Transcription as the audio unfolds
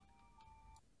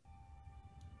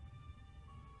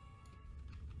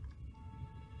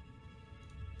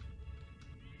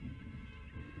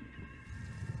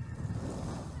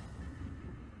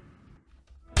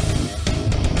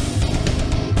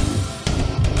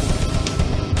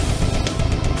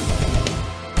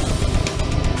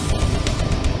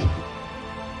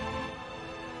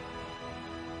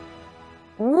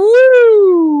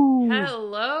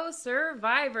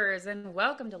survivors, and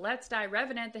welcome to Let's Die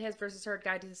Revenant, the His versus Her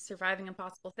guide to surviving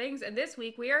impossible things. And this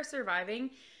week we are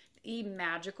surviving the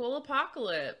magical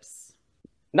apocalypse.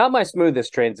 Not my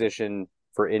smoothest transition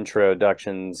for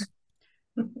introductions,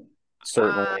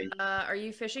 certainly. Are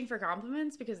you fishing for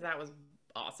compliments? Because that was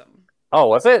awesome. Oh,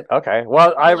 was it? Okay.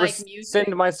 Well, I Or like rescind music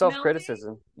my melody?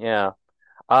 self-criticism. Yeah.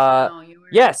 Uh, No, you were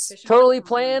yes, fishing for totally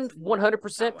compliments planned, and got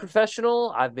 100% one.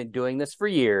 professional. I've been doing this for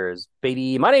years,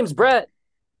 baby. My name's Brett.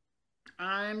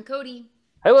 I'm Cody.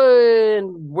 Hello,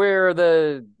 and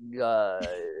uh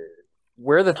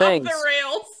where are the Off the things?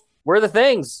 rails. Where are the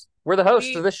things? We're the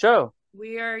hosts of We this show.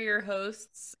 We are your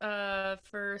hosts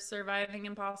for surviving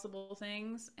impossible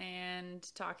things and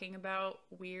talking about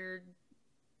weird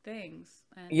things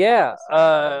and Yeah.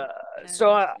 episode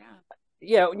So and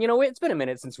yeah. yeah, it's been a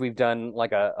minute since we've done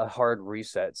like a hard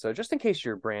reset. So just in case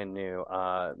you're brand new,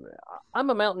 I'm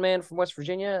a mountain man from West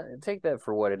Virginia. Take that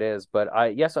for what it is. But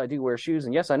yes, I do wear shoes,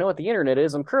 and yes, I know what the internet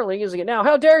is. I'm currently using it now.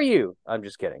 How dare you? I'm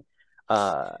just kidding.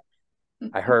 Uh,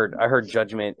 I heard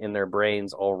judgment in their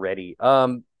brains already.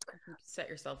 You set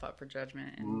yourself up for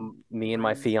judgment and Me and my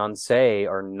minds. fiance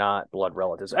are not blood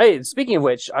relatives. Hey, speaking of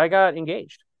which, I got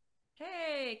engaged.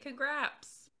 Hey,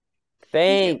 congrats. It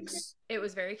Thanks. it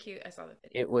was very cute. I saw the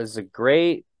video. It was a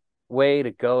great way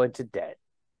to go into debt.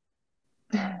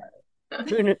 Uh,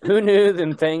 who knew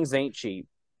them things ain't cheap?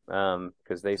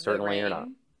 Because they The certainly are not.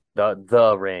 ring.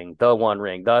 The ring, the one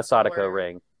ring, the Sadako Where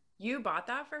ring. you bought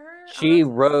that for her? Oh, She that's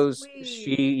so rose.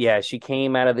 sweet. She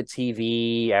came out of the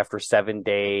TV after 7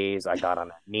 days. I got on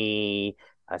a knee.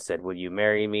 I said, "Will you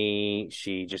marry me?"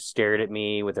 She just stared at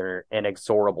me with her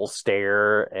inexorable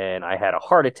stare, and I had a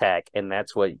heart attack. And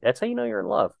that's how you know you're in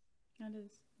love. That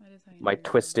is how you know My you're in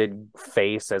love. twisted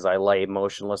face as I lay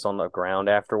motionless on the ground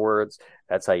afterwards.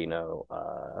 That's how you know.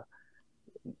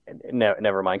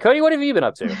 Never mind. Cody, what have you been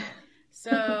up to?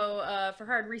 So, for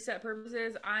hard reset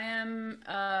purposes, I am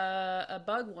a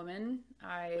bug woman.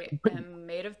 I am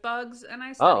made of bugs and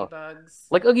I study Oh, bugs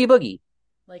like Oogie Boogie.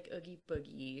 like Oogie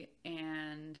Boogie,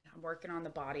 and I'm working on the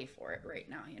body for it right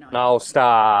now. You know, I need No, some help.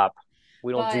 stop.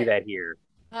 We don't do But, that here.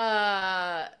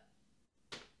 uh,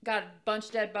 got a bunch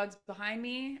of dead bugs behind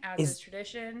me, as is Is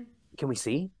tradition. Can we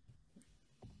see?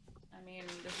 I mean,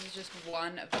 this is just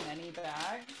one of the many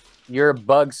bags. You're a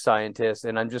bug scientist,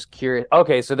 and I'm just curious.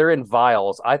 Okay, so they're in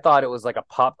vials. I thought it was like a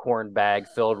popcorn bag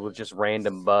filled with just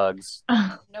random bugs.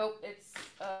 Nope, it's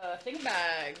a thing of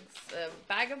bags, a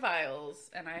bag of vials,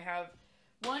 and I have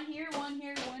one here, one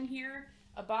here, one here,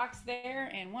 a box there,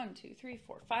 and one, two, three,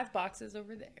 four, five boxes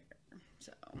over there.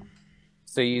 So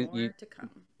So you you more to come.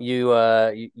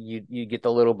 you get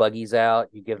the little buggies out.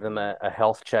 You give them a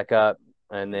health checkup,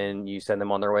 and then you send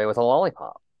them on their way with a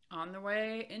lollipop. On their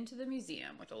way into the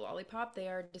museum with a lollipop, they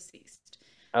are deceased.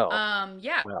 Oh,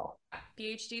 Yeah, well.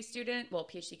 PhD student, well,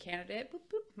 PhD candidate. Boop,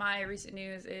 boop. My recent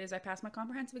news is I passed my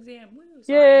comprehensive exam. Woo!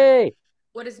 So I am Yay!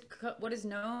 what is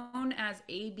known as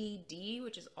ABD,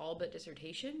 which is all but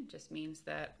dissertation. Just means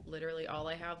that literally all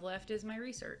I have left is my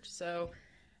research. So,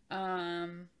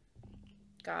 um,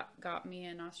 got me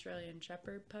an Australian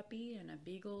Shepherd puppy and a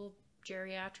Beagle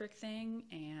geriatric thing,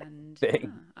 and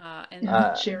Thing. yeah, and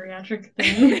Uh, Geriatric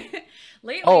thing.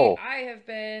 lately oh, I have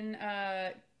been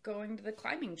going to the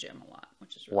climbing gym a lot,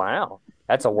 which is really fun. wow.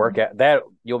 That's a workout. That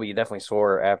you'll be definitely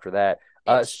sore after that. It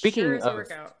sure Speaking is a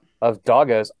workout. of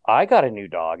doggos, I got a new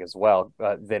dog as well.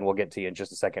 Then we'll get to you in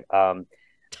just a second.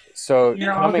 So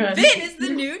You're all coming, good. Vin is the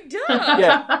new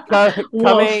yeah, dog.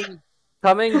 Woof.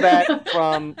 coming back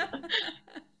from.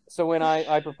 So when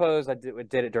I proposed, I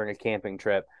did it during a camping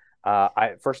trip.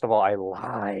 I first of all I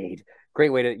lied. Great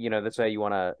way to that's how you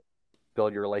want to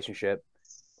build your relationship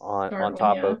on Start one,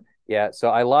 top yeah. of yeah. So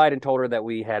I lied and told her that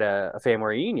we had a family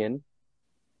reunion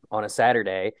on a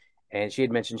Saturday, and she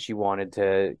had mentioned she wanted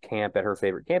to camp at her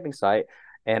favorite camping site,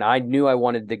 and I knew I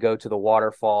wanted to go to the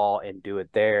waterfall and do it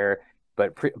there.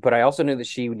 But I also knew that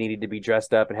she needed to be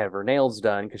dressed up and have her nails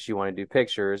done because she wanted to do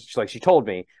pictures. She told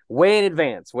me way in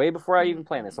advance, way before I even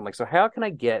planned this. I'm like, so how can I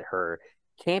get her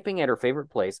camping at her favorite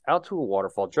place, out to a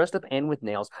waterfall, dressed up and with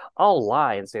nails? I'll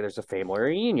lie and say there's a family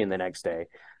reunion the next day.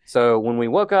 So when we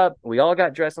woke up, we all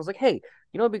got dressed. I was like, hey,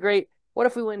 it'd be great. What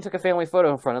if we went and took a family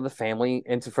photo in front of the family,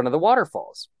 in front of the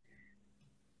waterfalls?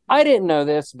 I didn't know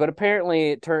this, but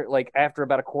apparently it turned like after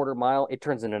about a quarter mile, it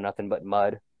turns into nothing but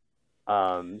mud.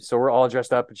 So we're all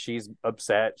dressed up and she's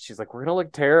upset. She's like, we're gonna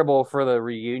look terrible for the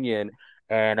reunion.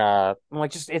 And I'm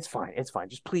like, just it's fine, it's fine.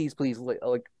 Just please,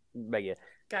 like beg you.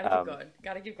 Gotta keep Um, going.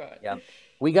 Gotta keep going. yeah.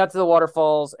 We got to the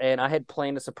waterfalls and I had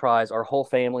planned a surprise. Our whole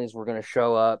families were gonna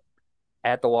show up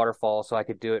at the waterfall so I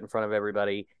could do it in front of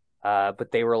everybody.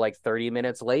 But they were like 30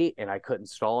 minutes late and I couldn't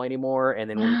stall anymore. And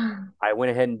then when I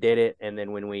went ahead and did it, and then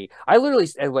I literally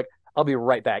said, like, I'll be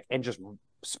right back, and just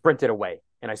sprinted away.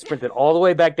 And I sprinted all the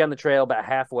way back down the trail, about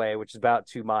halfway, which is about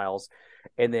 2 miles,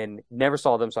 and then never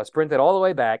saw them. So I sprinted all the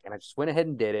way back, and I just went ahead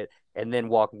and did it. And then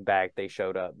walking back, they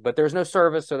showed up. But there's no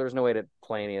service, so there's no way to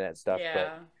play any of that stuff. But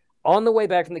Yeah. on the way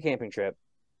back from the camping trip,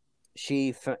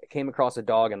 she came across a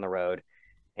dog in the road,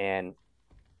 and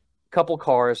couple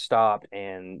cars stopped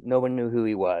and no one knew who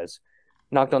he was.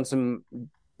 Knocked on some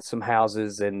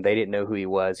houses and they didn't know who he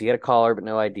was. He had a collar but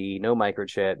no ID, no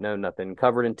microchip, no nothing,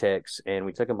 covered in ticks, and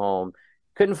we took him home.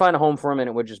 Couldn't find a home for him, and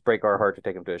it would just break our heart to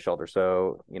take him to a shelter.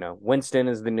 So, Winston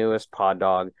is the newest pod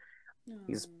dog.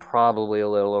 He's probably a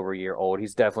little over a year old.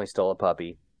 He's definitely still a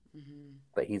puppy,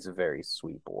 but he's a very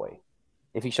sweet boy.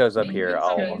 If he shows up here,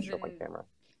 I'll show my camera.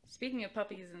 Speaking of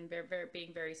puppies and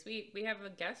being very sweet, we have a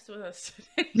guest with us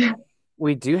today.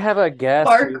 We do have a guest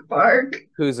bark.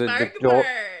 who's Bark.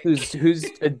 who's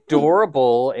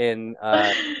adorable, and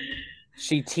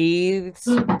she teethes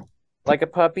like a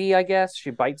puppy, I guess. She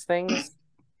bites things.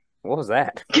 What was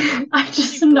that? I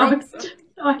just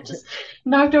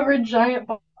knocked over a giant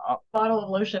bottle of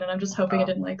lotion, and I'm just hoping it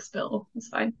didn't spill. It's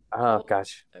fine. Oh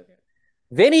gosh. Okay.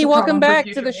 Vinny, welcome back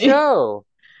to the show.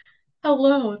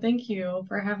 Hello, thank you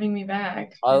for having me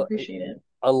back. I appreciate it.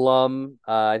 Alum,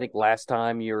 I think last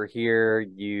time you were here,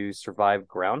 you survived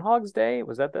Groundhog's Day.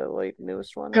 Was that the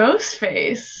newest one?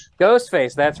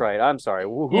 Ghostface, that's right. I'm sorry.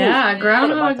 Yeah,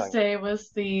 Groundhog's Day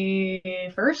was the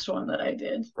first one that I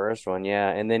did. First one, yeah.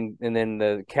 And then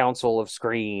the Council of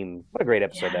Scream. What a great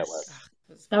episode that was.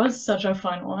 That was such a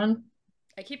fun one.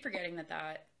 I keep forgetting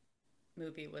that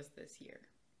movie was this year.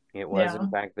 It was, in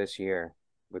fact, this year,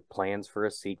 with plans for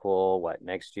a sequel,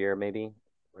 next year maybe?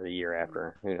 Or the year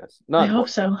after? Who knows? I hope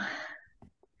so.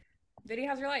 Vinny,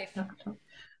 how's your life?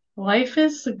 Life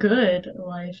is good.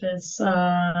 Life is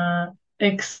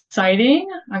exciting.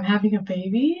 I'm having a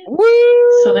baby.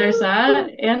 Woo! So there's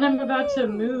that. And I'm about to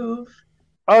move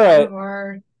out of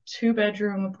our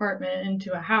 2-bedroom apartment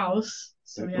into a house.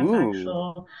 So we have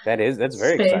actual that's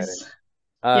very space. Exciting.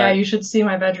 Yeah, you should see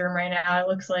my bedroom right now. It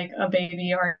looks like a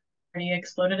baby already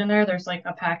exploded in there. There's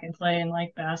a pack and play and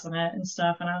bassinet and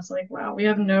stuff. And I was like, wow, we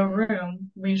have no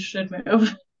room. We should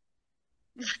move.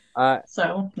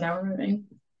 So now we're moving.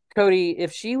 Cody,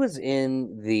 if she was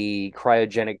in the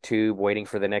cryogenic tube waiting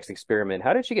for the next experiment,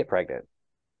 how did she get pregnant?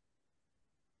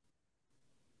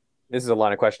 This is a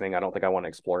line of questioning I don't think I want to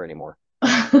explore anymore.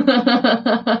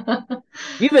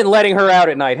 You've been letting her out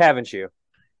at night, haven't you?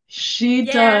 She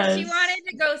does. Yeah, she wanted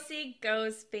to go see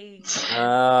Ghostface.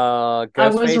 I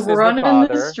was running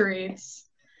the streets.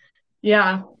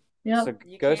 Yeah. Yep. So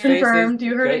Ghostface confirmed.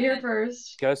 You heard it here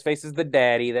first. Ghostface is the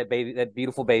daddy. That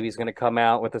beautiful baby is going to come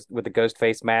out with the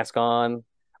Ghostface mask on.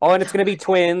 Oh, and it's going to be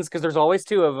twins because there's always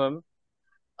 2 of them.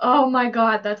 Oh my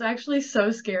God, that's actually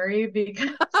so scary because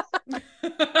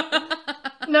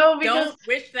no, because don't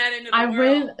wish that into the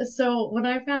world. So when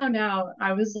I found out,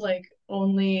 I was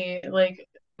only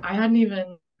I hadn't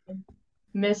even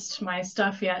missed my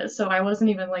stuff yet, so I wasn't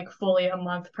even fully a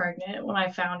month pregnant when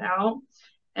I found out.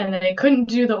 And they couldn't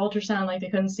do the ultrasound, they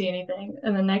couldn't see anything.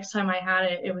 And the next time I had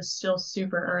it, it was still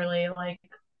super early,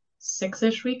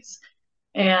 6-ish weeks.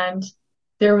 And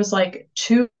there was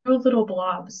 2 little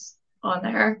blobs on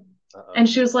there. Uh-oh. And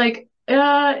she was like,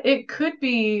 it could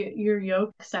be your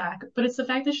yolk sac, but it's the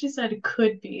fact that she said it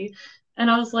could be. And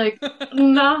I was like,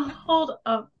 nah, hold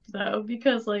up though,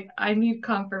 because I need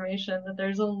confirmation that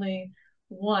there's only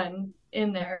one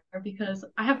in there, because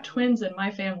I have twins in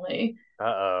my family.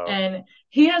 Uh-oh. And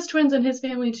he has twins in his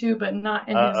family too, but not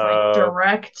in his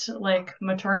direct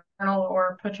maternal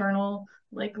or paternal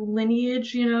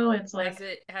lineage, it's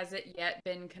has it yet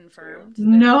been confirmed?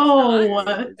 No.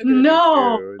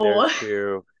 There's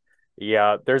 2.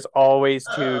 Yeah, there's always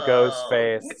 2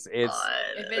 Ghostface. If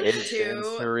it's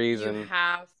 2, the reason. You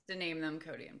have to name them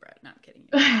Cody and Brett. Not kidding.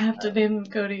 I have to name them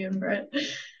Cody and Brett.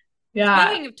 Yeah.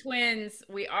 Speaking of twins,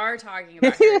 we are talking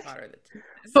about Harry Potter the twins.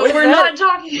 But we're not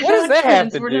talking about twins. What does that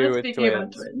have to do with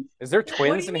twins? Is there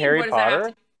twins in Harry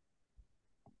Potter?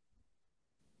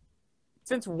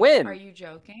 Since when? Are you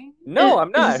joking? No,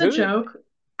 I'm not. Is this a joke?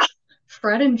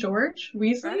 Fred and George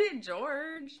Weasley? Fred and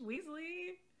George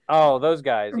Weasley? Oh, those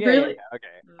guys. Yeah, really? Yeah. Okay.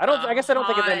 I guess I don't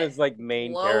think of them as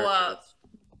main characters. Up.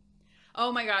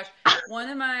 Oh my gosh.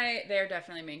 They're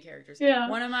definitely main characters. Yeah.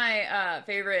 One of my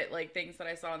favorite things that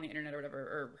I saw on the internet or whatever,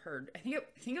 or heard, I think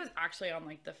it was actually on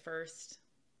the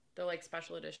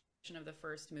special edition of the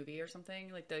first movie or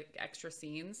something, the extra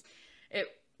scenes. It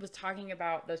was talking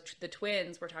about the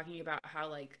twins were talking about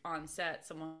how on set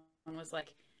someone was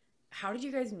how did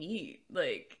you guys meet?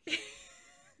 Like,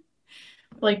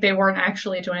 Like they weren't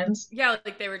actually twins. yeah,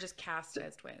 like they were just cast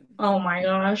as twins. Oh my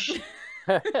gosh.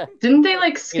 Didn't they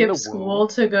like In the skip womb. school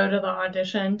to go to the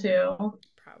audition too?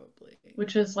 Probably.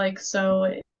 Which is like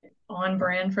so on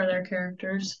brand for their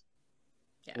characters.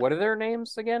 Yeah. What are their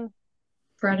names again?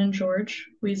 Fred and George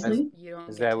Is, Weasley. You don't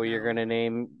is get that to what you're know. gonna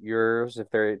name yours if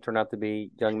they turn out to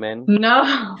be young men? No,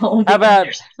 How because about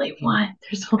there's only one.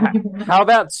 There's how, only one. how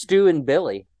about Stu and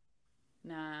Billy?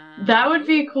 Nah. That would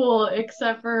be cool,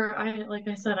 except for like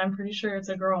I said, I'm pretty sure it's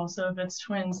a girl. So if it's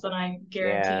twins, then I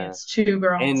guarantee Yeah. it's two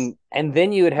girls And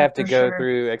then you would have to for go sure.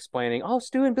 through explaining, oh,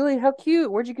 Stu and Billy, how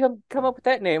cute. Where'd you come up with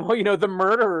that name? Oh, the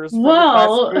murderers from the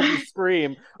classic Well, movie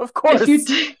Scream. Of if you course.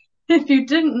 did, if you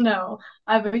didn't know,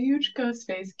 I have a huge ghost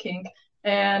face kink,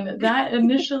 and that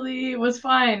initially was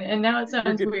fine, and now it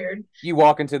You're sounds good. weird. You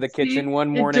walk into the kitchen See,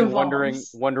 one it morning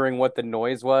devolves. wondering what the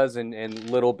noise was, and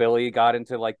little Billy got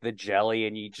into like the jelly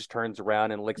and he just turns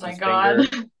around and licks My his God.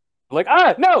 finger. Like,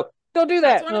 no, don't do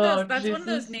That's that. one of those Oh, that's one of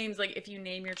those Jesus. names like if you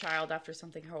name your child after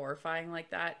something horrifying like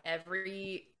that,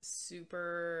 every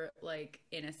super like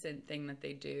innocent thing that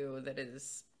they do that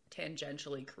is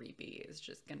tangentially creepy is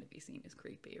just going to be seen as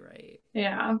creepy, right?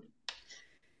 Yeah.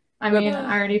 I But mean,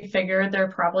 I already figured they're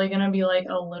probably going to be like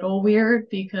a little weird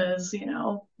because,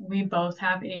 we both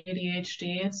have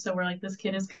ADHD. So we're like, this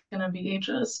kid is going to be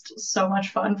just so much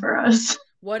fun for us.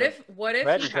 What if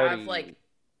Brett you and have Cody, like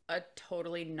a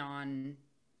totally non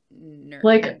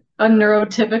Like a neuro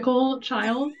neurotypical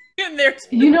child. and there's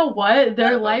You know what? I don't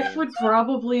Their know what that life would means.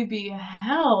 probably be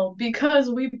hell because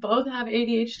we both have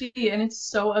ADHD and it's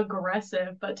so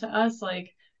aggressive. But to us,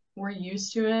 like, we're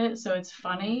used to it, so it's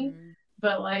funny. Mhm.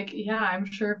 But like, yeah, I'm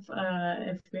sure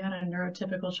if we had a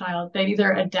neurotypical child, they'd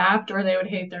either adapt or they would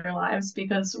hate their lives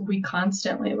because we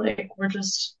constantly like we're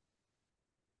just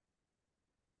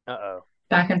Uh-oh.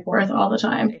 back and forth all the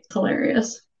time. they It's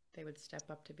hilarious. they would step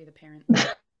up to be the parent.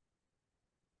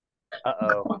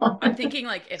 Uh-oh. I'm thinking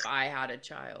like if I had a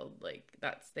child, like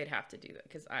they'd have to do that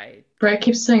because I Brett can't.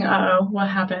 keeps saying, "Uh-oh, what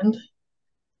happened?"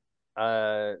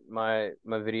 My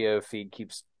video feed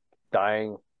keeps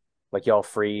dying. Like y'all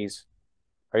freeze.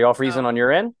 Are y'all freezing Oh, on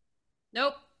your end?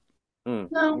 nope.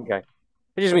 No. Okay.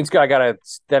 It just means I gotta.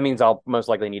 That means I'll most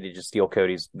likely need to just steal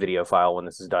Cody's video file when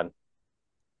this is done.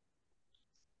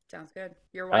 Sounds good.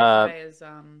 Your Uh, Wi-Fi is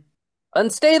being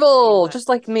unstable, just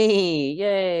like left me.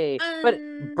 Yay! But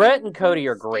Brett and Cody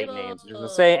are great unstable. names. Just to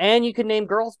say, and you can name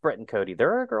girls Brett and Cody.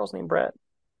 There are girls named Brett.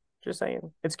 Just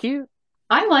saying, it's cute.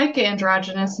 I like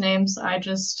androgynous names.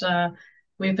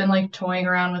 We've been like toying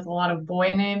around with a lot of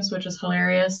boy names, which is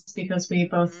hilarious because we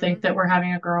both think Hmm. that we're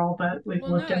having a girl, but we've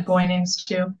Well, looked no, at it's boy names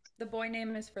too. the boy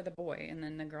name is for the boy, and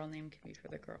then the girl name can be for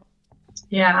the girl.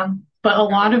 Yeah, but Whoever you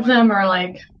want to name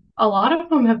them. a lot of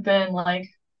them have been like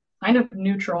kind of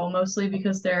neutral, mostly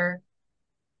because they're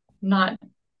not,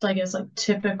 I guess, like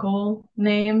typical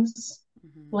names.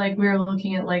 Hmm. Like we were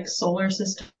looking at like solar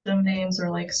system names or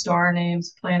like star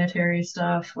names, planetary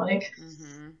stuff. Like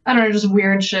Hmm. I don't know, just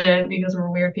weird shit because we're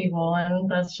weird people, and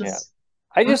that's Yeah. just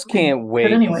I just fine. can't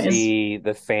But wait to anyways, see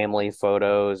the family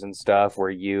photos and stuff where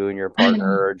you and your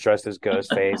partner are dressed as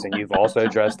Ghostface and you've also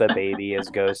dressed the baby as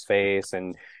Ghostface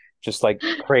and just like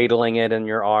cradling it in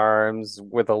your arms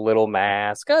with a little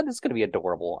mask. God, it's gonna be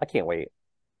adorable. I can't wait.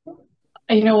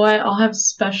 you know what? I'll have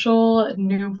special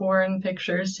newborn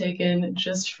pictures taken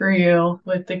just for you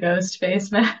with the ghost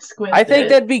face mask I with think it.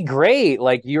 that'd be great.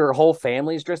 Like your whole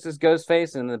family's dressed as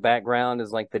Ghostface, and in the background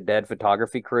is like the dead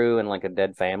photography crew and like a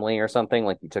dead family or something.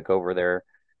 Like you took over their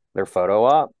photo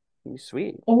op. It'd be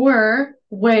sweet. Or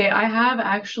wait, I have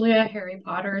actually a Harry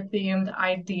Potter themed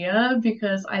idea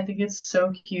because I think it's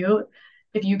so cute.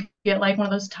 If you get like one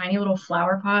of those tiny little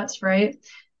flower pots, right?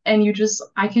 And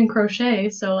I can crochet.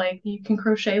 So like you can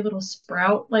crochet little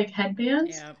sprout like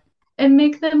headbands Yeah, and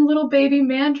make them little baby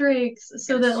mandrakes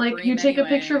so gonna that like you scream take a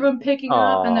picture of anyway. them picking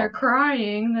up and they're Oh,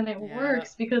 crying, then it Yeah.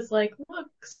 works because like look,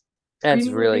 that's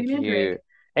screaming little really baby mandrake. cute.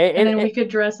 And And, then and, we could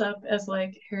dress up as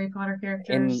like Harry Potter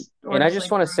and characters or and I just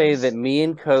just like want to say that gross. me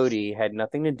and Cody had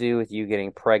nothing to do with you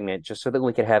getting pregnant, just so that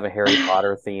we could have a Harry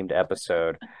Potter themed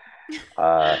episode.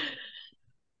 Uh,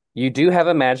 you do have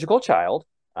a magical child.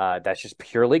 That's just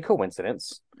purely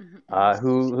coincidence. Mm-mm.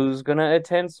 Who's gonna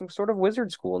attend some sort of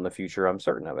wizard school in the future? I'm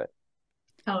certain of it.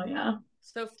 Hell yeah.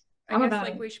 So I I'm guess about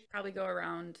like it. we should probably go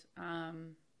around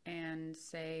and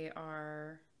say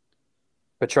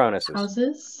Patronuses,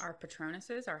 Houses? our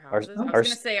patronuses, our our houses. I Oh. was our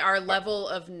gonna say our level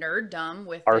of nerddom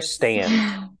our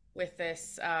stands. with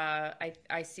this.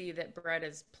 I see that Brett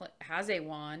has a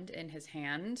wand in his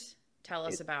hand. Tell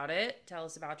us It, about it. Tell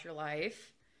us about your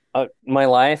life. My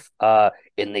life,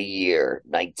 in the year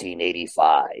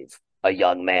 1985, a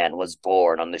young man was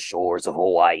born on the shores of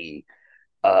Hawaii.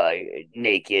 Uh,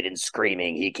 Naked and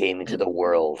screaming, he came into the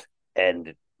world,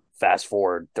 and fast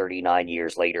forward 39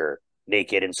 years later,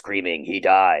 naked and screaming, he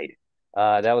died.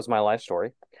 That was my life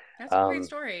story. That's a great Um,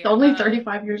 story. Only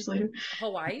 35 years later.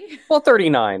 Hawaii? well,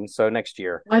 39, so next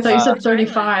year. I Which thought you said which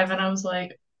 35, island? and I was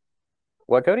like,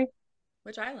 What, Cody?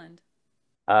 Which island?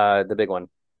 The big one,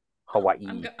 Oh, Hawaii.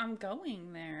 I'm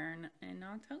going there in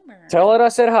October. Tell it I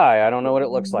said hi. I don't know what it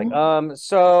looks like. "Ooh."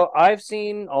 So I've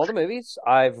seen all the movies.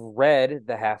 I've read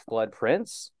The Half-Blood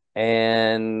Prince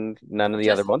and none of the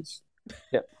other Just ones.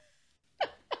 Yep.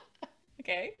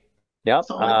 okay. Yep.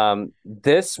 Solid.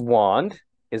 This wand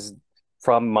is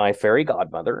from my fairy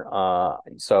godmother.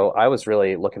 So I was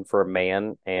really looking for a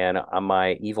man, and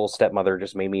my evil stepmother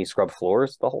just made me scrub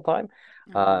floors the whole time.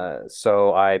 Oh.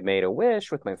 So I made a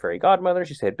wish with my fairy godmother.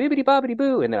 She said bibbidi bobbidi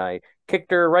boo, and then I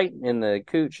kicked her right in the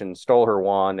cooch and stole her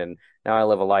wand, and now I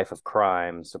live a life of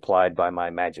crime supplied by my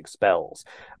magic spells.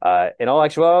 In all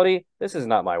actuality, this is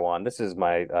not my wand. This is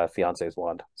my fiance's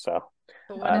wand. So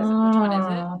But what uh, is it? Which one is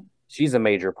it? Oh, she's a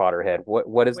major Potterhead.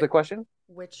 What is Which the question?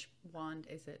 which wand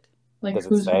is it? like Does it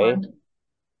who's say? wand?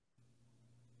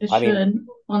 It I mean, should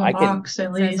on the I can. box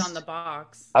at It says on the least.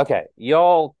 box. Okay,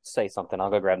 y'all say something. I'll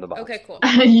go grab the box. Okay, cool.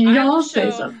 I will Y'all say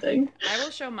show something. I will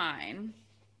show mine.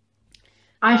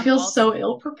 I feel Also so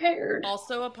ill prepared.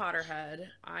 also a Potterhead.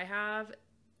 I have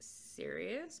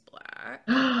Sirius Black,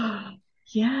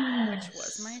 which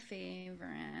was my Yes.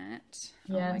 favorite.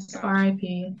 Oh my Yes, gosh.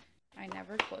 R.I.P. I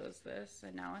never closed this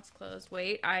and now it's closed.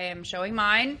 Wait, I am showing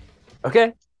mine.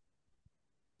 Okay,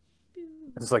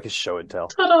 it's like a show and tell.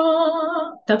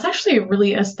 Ta-da! That's actually a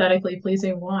really aesthetically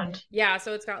pleasing wand. Yeah,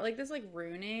 so it's got like this like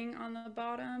runing on the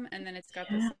bottom and then it's got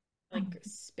this Yeah, like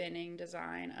spinning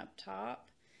design up top.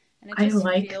 And it I just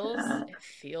like feels that. it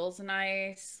feels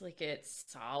nice, like it's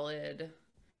solid.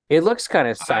 It looks kind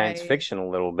of science I fiction a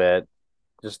little bit,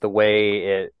 just the way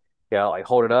it. Yeah, like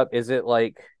hold it up. Is it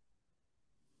like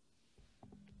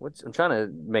what's? I'm trying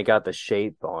to make out the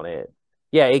shape on it.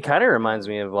 Yeah, it kind of reminds oh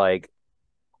me of like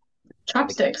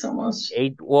Chopsticks almost.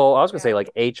 Well, I was gonna say yeah.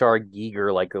 like H.R.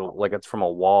 Giger, like it's from a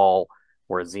wall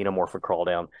where a xenomorph would crawl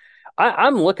down.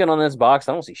 I'm looking on this box.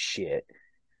 I don't see shit.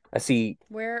 I see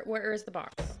Where is the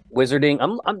box? Wizarding.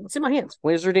 It's in my hands.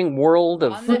 Wizarding World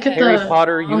of On the Look at Harry the edge.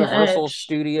 Potter, on the Universal edge.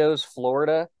 Studios,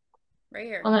 Florida. Right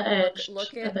here. On the Look edge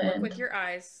look at the look end. with your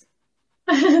eyes.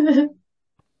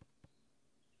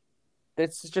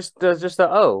 It's just the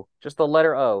O, just the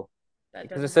letter O, That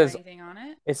because it doesn't have says anything on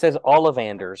it.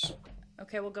 Ollivanders.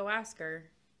 Okay, well go ask her.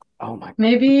 Oh my,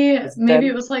 Maybe is it maybe that?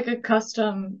 it was like a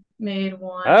custom made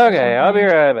wand or Okay, I'll be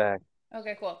something. right back.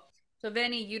 Okay, cool. So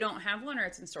Vinny, you don't have one or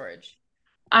it's in storage?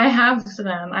 I have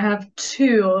them. I have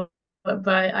two,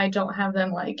 but I don't have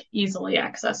them like easily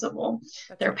accessible.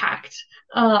 That's They're fine. packed.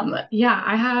 Yeah,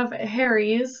 I have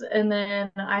Harry's and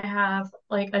then I have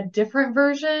like a different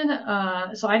version.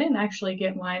 So I didn't actually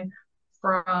get mine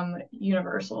from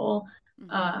Universal.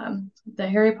 Mm-hmm. The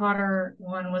Harry Potter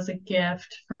one was a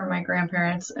gift from my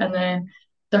grandparents, and then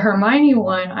the Hermione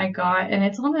one I got, and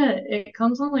it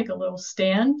comes on like a little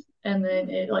stand, and then Hmm.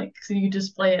 it like so you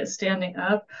display it standing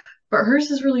up. But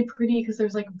hers is really pretty because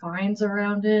there's like vines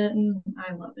around it, and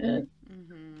I love it.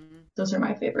 Mm-hmm. Those are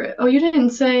my favorite. Oh, you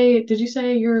didn't say, did you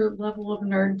say your level of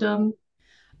nerddom?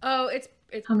 Oh, it's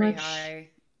How pretty much? high.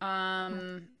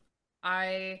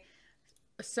 I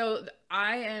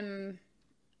I am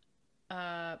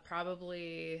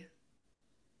probably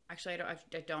actually I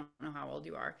don't know how old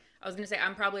you are. I was gonna say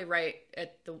I'm probably right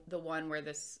at the one where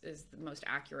this is the most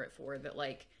accurate for that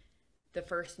like the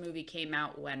first movie came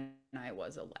out when I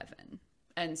was 11.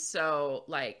 And so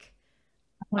like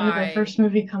When did the I first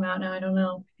movie come out now? I don't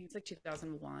know. think it's like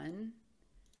 2001.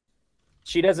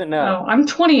 She doesn't know. Oh, I'm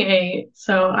 28,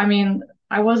 so I mean,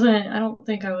 I don't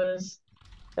think I was.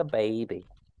 A baby.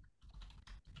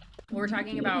 We're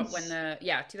talking about when Yes. the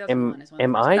yeah, Am 2001 is when the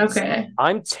am first I? movie came out. Okay.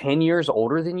 I'm 10 years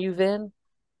older than you, Vin.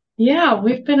 Yeah,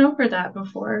 we've been over that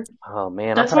before. Oh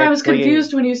man, I'm That's why I was practically.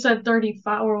 confused when you said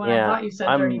 35, or when I Yeah, thought you said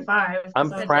I'm 35, He because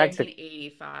I'm I said was like,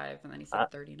 1985 and then he I,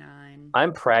 said 39.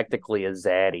 I'm practically a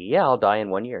zaddy. Yeah, I'll die in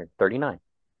 1 year. 39.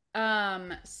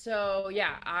 So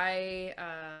yeah, I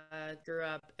grew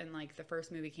up and like the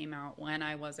first movie came out when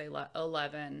I was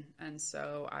 11, and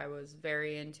so I was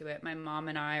very into it. My mom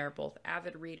and I are both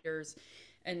avid readers,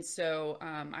 and so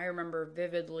I remember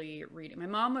vividly reading. My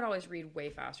mom would always read way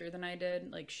faster than I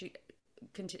did. Like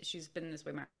she's been this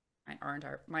way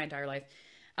my entire life.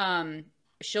 Um,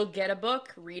 she'll get a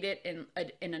book, read it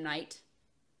in a night,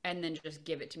 and then just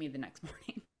give it to me the next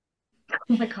morning.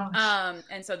 Oh my gosh.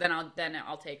 And so then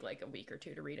I'll take like a week or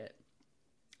two to read it.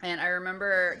 And I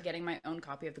remember getting my own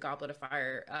copy of the Goblet of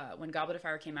Fire. When Goblet of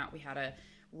Fire came out, we had a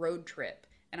road trip,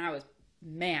 and I was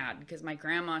mad because my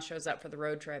grandma shows up for the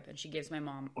road trip and she gives my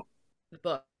mom the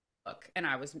book, and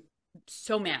I was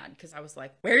so mad because I was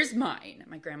like, "Where's mine?" And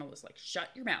my grandma was like, "Shut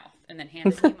your mouth," and then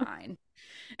handed me mine.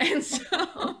 And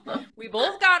so we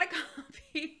both got a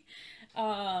copy.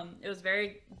 It was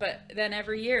but then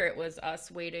every year it was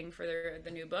us waiting for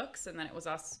the new books, and then it was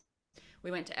us.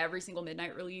 We went to every single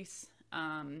midnight release,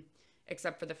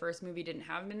 except for the first movie didn't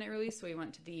have midnight release, so we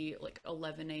went to the like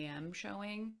 11 a.m.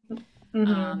 showing,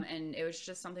 Hmm. and it was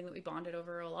just something that we bonded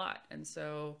over a lot. And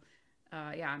so,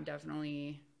 yeah, I'm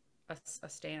definitely a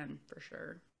stan for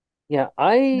sure. Yeah,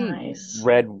 I Nice.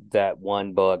 read that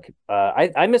one book.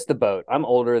 I missed the boat. I'm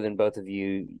older than both of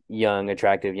you, young,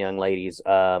 attractive young ladies.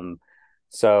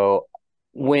 So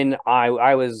when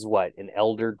I was what, an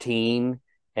elder teen,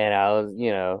 and I was,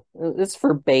 it's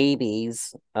for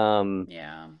babies.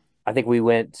 Yeah. I think we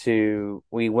went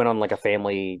on like a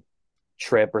family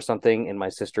trip or something, and my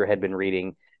sister had been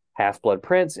reading Half Blood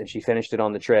Prince, and she finished it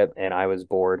on the trip, and I was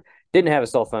bored. Didn't have a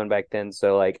cell phone back then,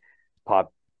 so like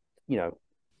pop, you know,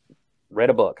 read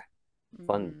a book,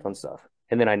 fun Hmm. fun stuff,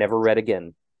 and then I never read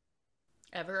again.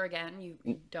 Ever again? You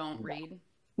don't No, read?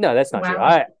 no, that's not true.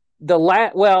 Wow.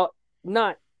 Well,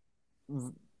 not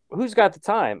who's got the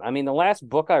time. I mean, the last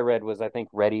book I read was I think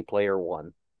Ready Player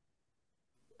One.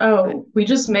 I, Oh, we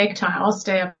just make time. I'll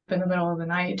stay up in the middle of the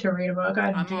night to read a book.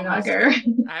 I I'm do not almost care.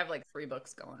 I have like three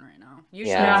books going right now.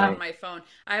 Usually it's Yeah, Yeah. on my phone.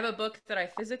 I have a book that I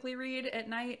physically read at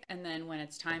night, and then when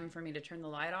it's time for me to turn the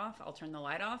light off, I'll turn the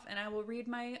light off and I will read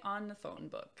my on the phone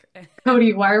book.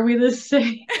 Cody, why are we the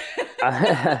same?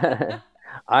 I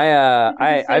We do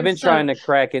the I've same been trying stuff. to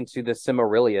crack into the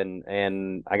Silmarillion,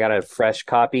 and I got a fresh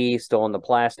copy still in the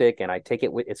plastic, and I take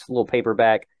it with it's a little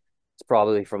paperback. It's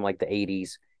probably from like the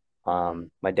 80s. Hmm.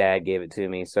 My dad gave it to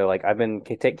me, so like I've been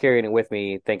carrying it with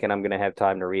me, thinking I'm gonna have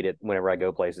time to read it whenever I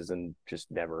go places, and just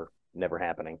never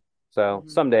happening. So Hmm.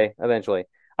 someday, eventually.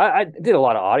 I did a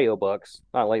lot of audiobooks,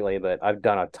 not lately, but I've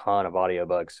done a ton of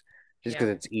audiobooks just because Yeah.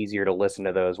 it's easier to listen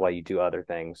to those while you do other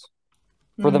things.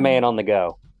 For the man Mm. on the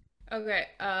go. Okay.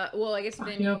 Well, I guess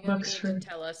Vin, you Audiobooks need to for.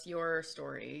 tell us your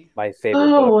story. My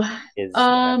favorite book Oh, is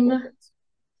The Half Blood um, Prince.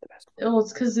 The best well,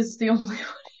 it's because it's the only one.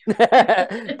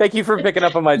 one. Thank you for picking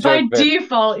up on my By joke, Vin.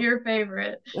 default, your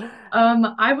favorite.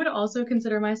 I would also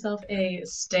consider myself a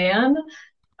stan.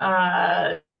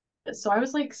 Uh, so I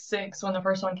was like 6 when the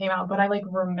first one came out, but I like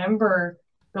remember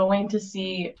going to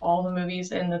see all the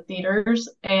movies in the theaters,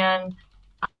 and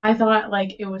I thought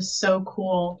like it was so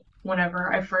cool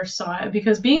whenever I first saw it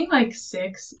because being like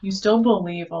 6, you still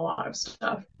believe a lot of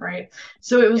stuff, right?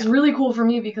 So it was Yeah. really cool for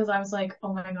me because I was like,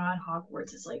 oh my God,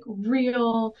 Hogwarts is like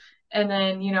real. And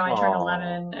then, I turned Oh,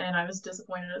 11 and I was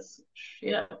disappointed as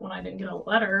shit when I didn't get a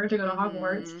letter to go to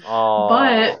Hogwarts. Hmm.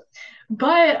 But oh.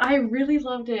 I really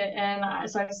loved it, and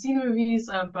so I've seen the movies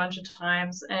a bunch of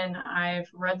times, and I've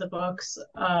read the books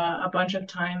a bunch of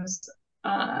times.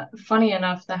 Funny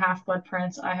enough, The Half-Blood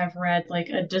Prince I have read like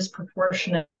a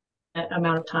disproportionate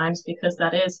amount of times because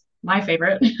that is my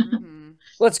favorite. Hmm.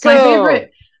 Let's It's my go.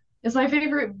 favorite. It's my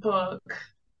favorite book.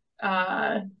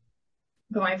 Uh,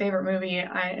 but my favorite movie,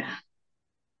 I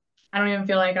don't even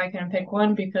feel like I can pick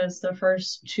one because the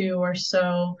first two are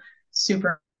so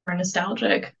super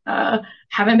nostalgic.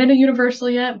 Haven't been to Universal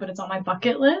yet, but it's on my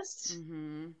bucket list.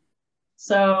 Hmm.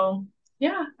 So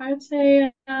yeah, I would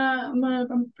say I'm a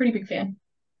pretty big fan.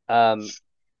 Um,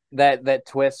 that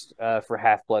twist for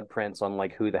Half Blood Prince on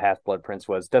like who the Half Blood Prince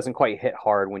was doesn't quite hit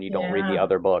hard when you don't read the Yeah,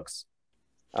 other books.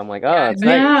 I'm like, Yeah, oh, I it's bet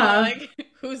that. you're going yeah, like,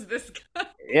 who's this guy?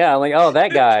 Yeah, I'm like, oh, that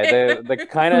guy, Okay. the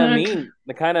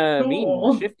uh, kind of mean,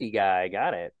 cool. shifty guy.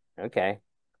 Got it. Okay,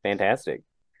 fantastic.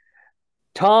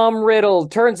 Tom Riddle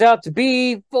turns out to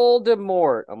be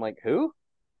Voldemort. I'm like, who?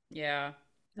 Yeah.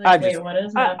 I Like, wait, just what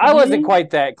is I wasn't happening?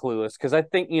 quite that clueless because I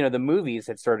think the movies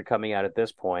had started coming out at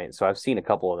this point, so I've seen a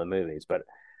couple of the movies. But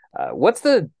what's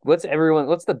the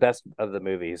best of the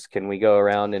movies? Can we go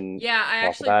around and Yeah, I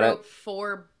talk actually about it? wrote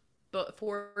four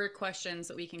questions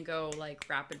that we can go like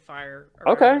rapid fire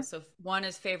around Okay, this. So one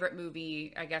is favorite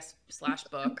movie, I guess, slash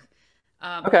book.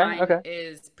 okay, Mine okay.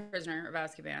 is Prisoner of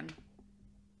Azkaban.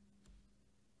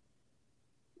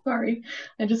 Sorry,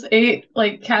 I just ate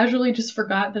like casually. Just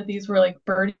forgot that these were like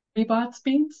Birdie Bots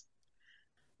beans.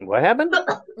 What happened?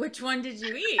 Which one did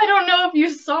you I eat? don't know if you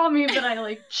saw me, but I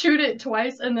like chewed it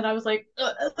twice and then I was like,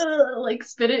 like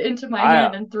spit it into my I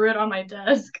hand and threw it on my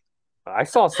desk. I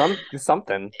saw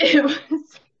something. It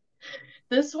was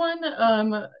this one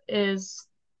is.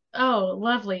 Oh,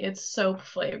 lovely. It's soap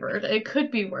flavored. It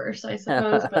could be worse, I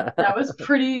suppose, but that was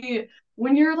pretty.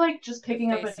 When you're like just The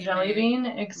picking up a face you jelly made. bean,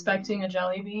 Hmm. expecting a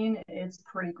jelly bean, it's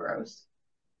pretty gross.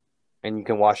 And you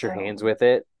can wash your So, hands with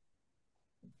it.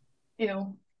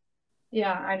 ew.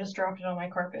 Yeah, I just dropped it on my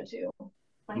carpet too.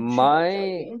 My chewed up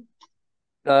jelly My bean.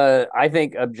 I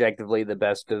think objectively the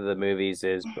best of the movies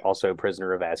is also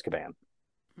Prisoner of Azkaban.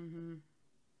 Hmm.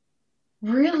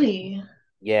 Really? It's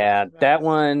Yeah, the that best.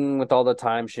 one with all the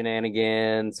time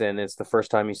shenanigans, and it's the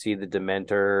first time you see the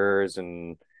Dementors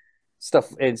and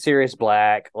stuff in Sirius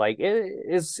Black. Like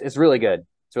it's really good.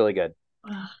 It's really good.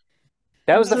 Ugh,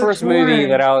 That I'm was the so first movie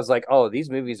that torn. I was like, oh, these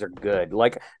movies are good.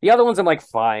 Like the other ones, I'm like,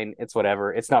 fine, it's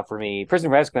whatever. It's not for me.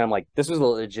 Prisoner of Azkaban, I'm like, this was a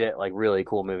legit, like, really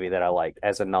cool movie that I liked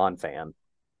as a non-fan.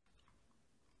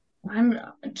 I'm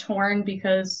torn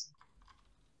because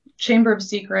Chamber of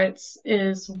Secrets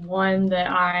is one that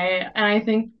and I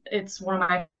think it's one of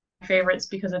my favorites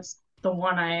because it's the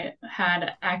one I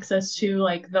had access to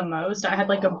like the most. I had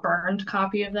like a burned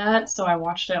copy of that, so I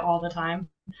watched it all the time.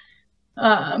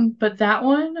 But that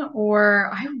one, or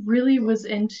I really was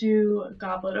into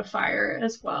Goblet of Fire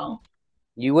as well.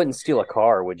 You wouldn't steal a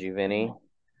car, would you, Vinny?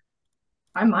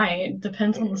 I might,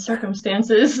 depends on the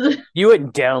circumstances. You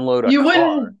wouldn't download a You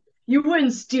car. wouldn't you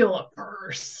wouldn't steal a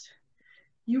purse.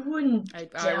 You wouldn't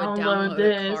I would download download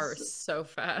a car this. so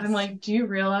I'm fast. like, do you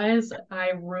realize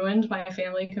I ruined my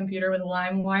family computer with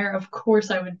LimeWire? Of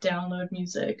course I would download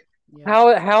music. Yep.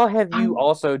 How have you I'm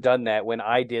also done that when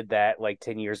I did that like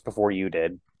 10 years before you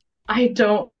did? I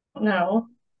don't know.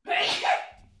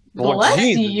 Well, Bless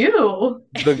Jesus, you.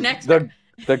 the Next, the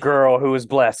the girl who was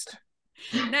blessed.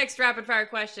 next rapid fire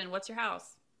question. What's your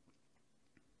house?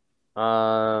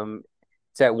 Um,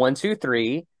 it's at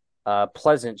 123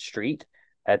 Pleasant Street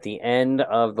at the end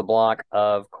of the block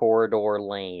of Corridor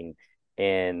Lane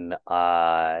in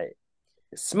I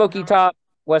Smoky don't. Top,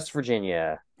 West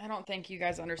Virginia. I don't think you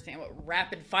guys understand what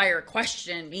rapid fire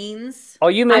question means. Oh,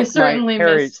 you I meant my certainly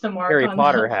missed the mark Harry on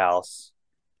Potter that one. house.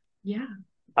 Yeah.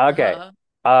 Okay.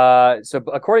 Duh. So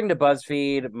according to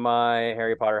BuzzFeed, my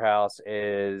Harry Potter house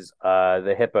is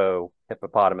the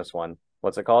hippopotamus one.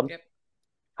 What's it called? Yep.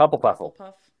 Hufflepuffle.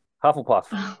 Hufflepuff. Hufflepuff.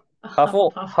 A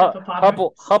Huffle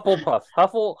Hufflepuff hippopotamus. Hufflepuff.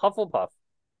 Hufflepuff.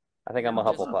 I think I'm You're a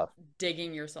just Oh, Hufflepuff.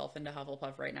 digging yourself into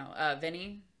Hufflepuff right now.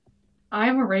 Vinny,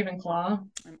 I'm a Ravenclaw.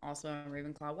 I'm also a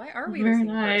Ravenclaw. Why are we the Very same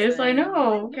nice. I person? Oh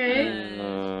my know, okay?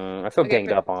 gosh. I feel Okay,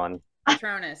 ganged up on.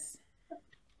 Patronus.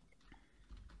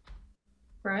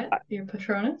 Brett, your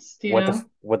Patronus, do you What the know?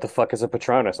 what the fuck is a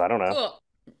Patronus? I don't know. Cool.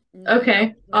 No, nope,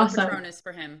 Okay, no awesome. Patronus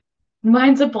for him.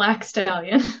 Mine's a black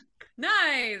stallion.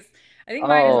 Nice. I think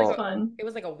mine is like It's Oh, a. fun. It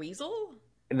was like a weasel.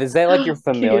 is that like your Cute.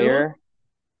 familiar?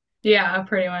 Yeah,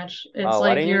 pretty much. It's Oh,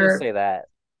 why like didn't you just say that?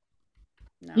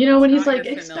 No, when it's he's not like,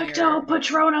 your Expecto familiar.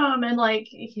 Patronum, and like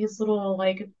his little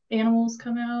like animals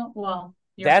come out. Well,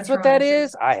 your That's what that Patronus is?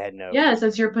 is, I had no yes, clue.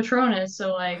 it's your Patronus.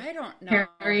 So like I don't know how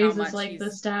Harry's is much like the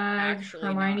he's stag,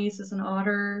 actually not. Hermione's is an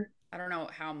otter. I don't know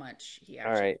how much he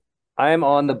All actually right. I'm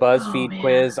on the knows. Oh BuzzFeed man.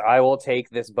 quiz. I will take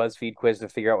this BuzzFeed quiz to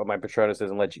figure out what my Patronus is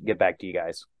and let you get back to you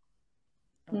guys.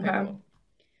 Okay, Okay. cool.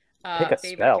 Pick a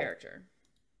Favorite spell. character.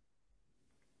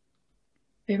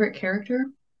 Favorite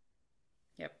character?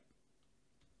 Yep.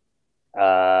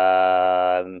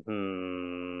 Uh,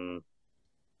 hmm.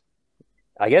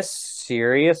 I guess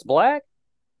Sirius Black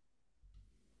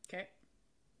Okay.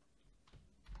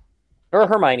 or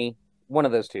Hermione. One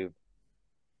of those two.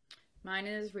 Mine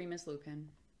is Remus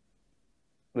Lupin.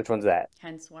 Which one's that?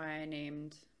 Hence why I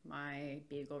named my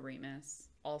beagle Remus.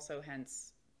 Also,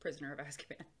 hence Prisoner of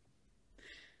Azkaban.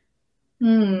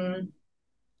 Hmm.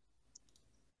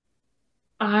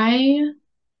 I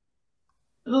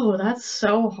Oh, that's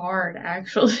so hard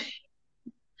actually.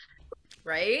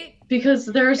 Right? Because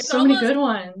there's It's so many almost good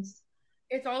ones.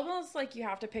 it's almost like you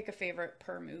have to pick a favorite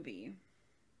per movie.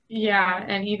 You Yeah, know?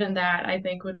 and even that I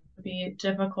think would be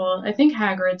difficult. I think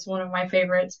Hagrid's one of my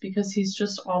favorites because he's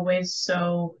just always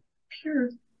so pure.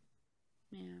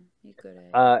 Yeah, you good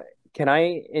egg. Uh, can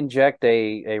I inject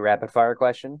a rapid fire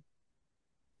question?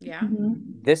 Yeah. Hmm.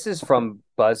 This is from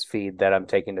BuzzFeed that I'm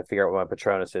taking to figure out what my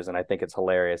Patronus is, and I think it's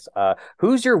hilarious.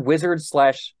 Who's your wizard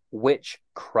slash witch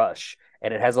crush?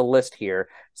 And it has a list here: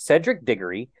 Cedric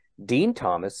Diggory, Dean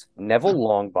Thomas, Neville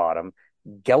Longbottom,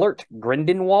 Gellert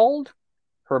Grindelwald,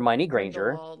 Hermione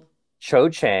Granger, Grindelwald. Cho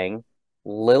Chang,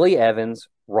 Lily Evans,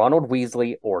 Ronald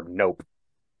Weasley, or nope.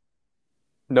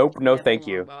 Nope, no Neville thank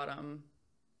you. Longbottom.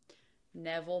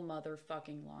 Neville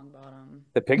motherfucking Longbottom.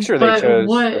 The picture they But chose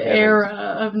what for era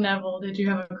Evans. of Neville did you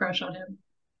have a crush on him?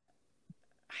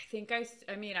 I think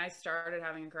I mean, I started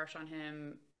having a crush on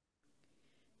him.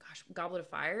 gosh, Goblet of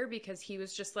Fire, because he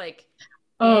was just like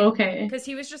Oh, in okay. because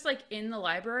he was just like in the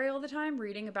library all the time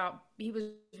reading about, he was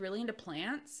really into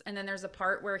plants, and then there's a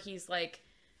part where he's like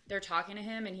they're talking to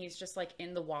him and he's just like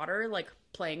in the water like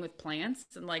playing with plants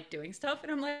and like doing stuff,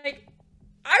 and I'm like,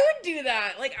 I would do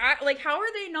that. Like I like how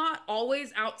are they not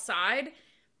always outside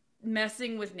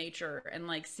messing with nature and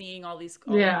like seeing all this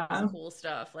Yeah. cool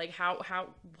stuff? Like how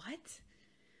what?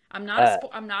 Uh,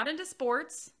 I'm not into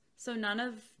sports, so none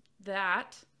of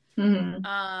that. Hmm.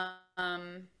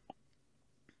 Um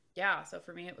yeah, so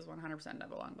for me it was 100%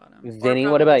 Neville Longbottom, or Vinny,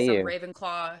 what probably about some you?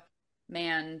 Ravenclaw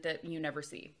man that you never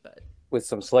see. But With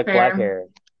some slick black Fair. hair.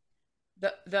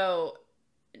 though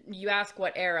you ask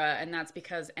what era, and that's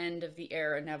because end of the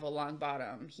era Neville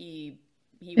Longbottom. He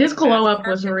was His a glow up Magikarp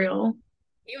was that real.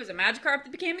 he was a Magikarp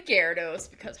that became a Gyarados,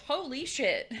 because holy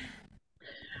shit.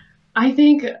 I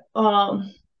think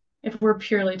if we're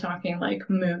purely talking like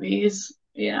movies,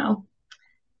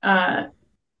 uh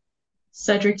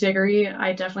Cedric Diggory,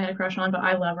 I definitely had a crush on, but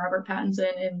I love Robert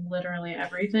Pattinson in literally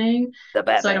everything. The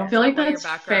So I don't Batman. feel Is that like why your that's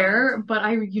background? fair, but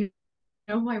you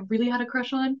know who I really had a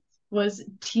crush on was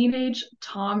teenage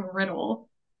Tom Riddle.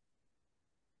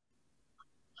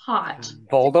 Yeah, Hot.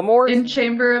 Voldemort? In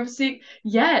same.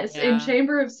 Yes, in Yeah.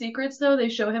 Chamber of Secrets though, they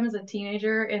show him as a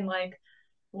teenager in like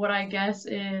what I guess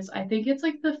is I think it's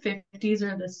like the 50s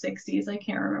or the 60s, I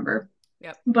can't remember.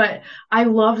 Yep. But I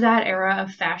love that era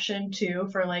of fashion too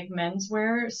for like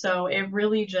menswear. So it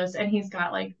really just, and he's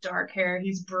got like dark hair,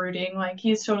 he's brooding, like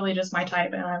he's totally just my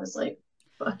type. And I was like,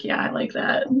 fuck yeah, I like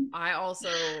that. I also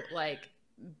like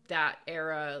that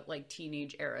era, like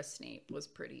teenage era Snape was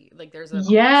pretty. Like there's a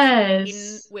scene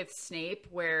Yes. with Snape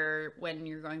where when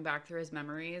you're going back through his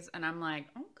memories, and I'm like,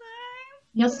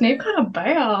 Yeah, Snape okay. kind of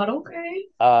bad. Okay.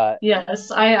 Uh,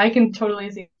 Yes, I can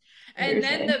totally see what you're And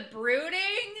then saying. the brooding.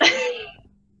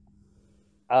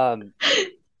 um,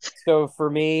 so for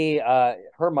me,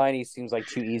 Hermione seems like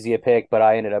too easy a pick, but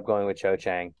I ended up going with Cho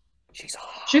Chang. She's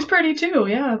She's pretty too,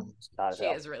 yeah. hot as She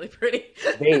hell. is really pretty.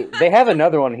 They have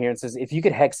another one here and says if you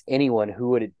could hex anyone, who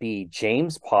would it be?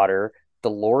 James Potter,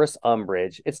 Dolores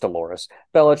Umbridge, it's Dolores,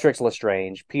 Bellatrix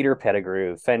Lestrange, Peter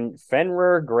Pettigrew,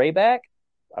 Fenrir Greyback,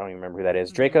 I don't even remember who that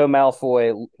is, Hmm. Draco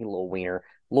Malfoy, little wiener,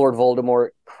 Lord Voldemort,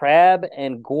 Crab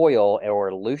and Goyle,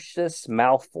 or Lucius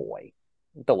Malfoy.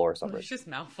 Dolores Umbridge. Lucius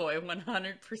Malfoy,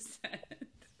 100%.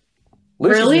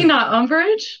 Lucius Really? is Not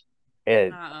Umbridge? it.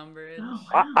 Not Oh, Umbridge.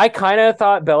 I wow. kind of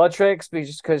thought Bellatrix,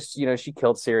 just because she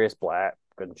killed Sirius Black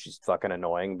and she's fucking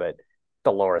annoying, but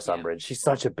Dolores Yeah. Umbridge, she's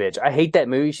such a bitch. I hate that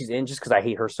movie she's in just because I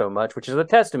hate her so much, which is a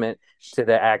testament to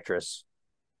the actress.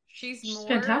 She's She's more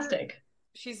fantastic.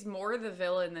 she's more the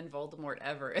villain than Voldemort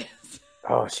ever is.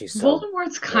 Oh, she's so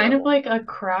Voldemort's kind of terrible. like a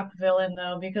crap villain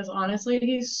though, because honestly,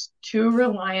 he's too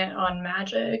reliant on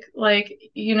magic. Like,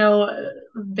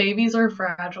 babies are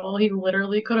fragile. He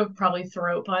literally could have probably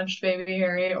throat punched baby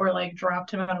Harry or like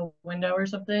dropped him out a window or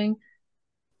something,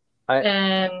 I Yep.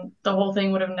 and the whole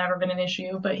thing would have never been an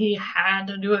issue, but he had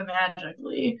to do it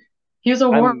magically. He was a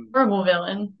I'm horrible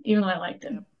villain, even though I liked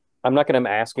Yep. him. I'm not going to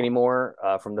ask anymore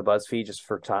from the BuzzFeed just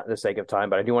for the sake of time,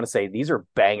 but I do want to say these are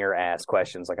banger ass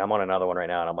questions. Like I'm on another one right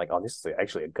now, and I'm like, oh, this is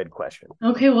actually a good question.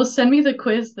 Okay, well, send me the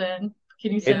quiz then.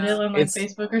 Can you send it Yeah. on like It's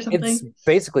Facebook or it's something?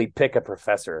 basically pick a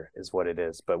professor is what it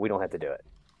is, but we don't have to do it.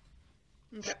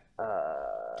 Okay.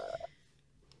 Uh,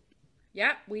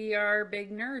 Yeah, we are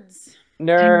big nerds.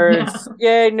 Yeah. Nerds.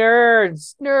 Yay,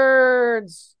 nerds.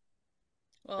 Nerds.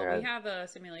 All Well, we right. have a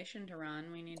simulation to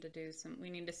run. We need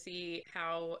to see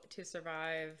how to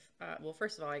survive. Well,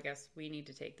 first of all, I guess we need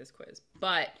to take this quiz,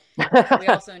 but we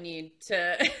also need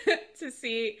to to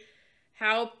see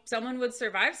how someone would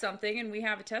survive something, and we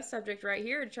have a test subject right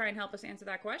here to try and help us answer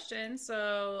that question.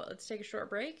 So let's take a short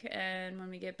break, and when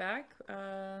we get back,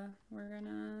 we're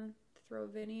gonna throw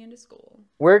Vinny into school.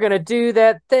 We're gonna do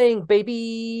that thing,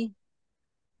 baby.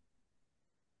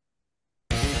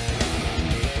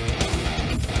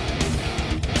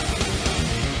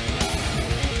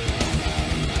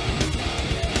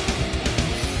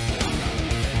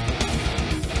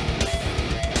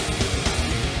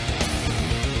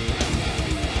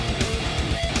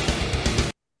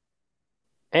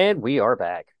 And we are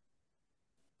back.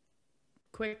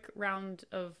 Quick round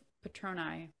of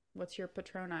Patroni. What's your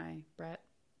Patroni, Brett?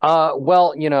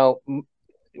 Well,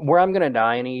 where I'm gonna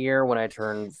die in a year when I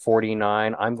turn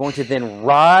 49, I'm going to then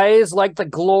rise like the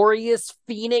glorious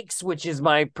phoenix, which is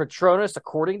my Patronus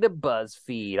according to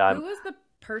BuzzFeed. I'm Who was the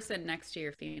person next to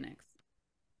your Phoenix?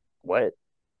 what?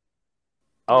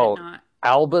 Did it Oh, not?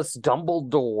 Albus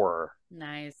Dumbledore.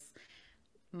 Nice.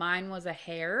 Mine was a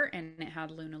hare and it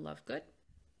had Luna Lovegood.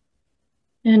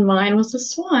 And mine was a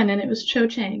swan, and it was Cho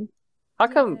Chang.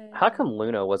 How come Yay.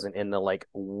 Luna wasn't in the like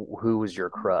who was your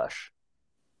crush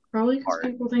Probably because part?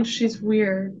 people think she's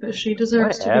weird, but she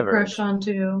deserves to be Whatever. crushed on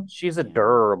too. She's Yeah,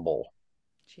 adorable.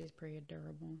 she's pretty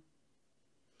adorable.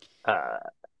 Uh,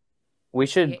 we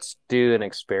should Yeah, do an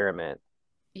experiment.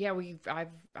 yeah,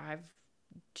 I've,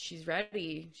 she's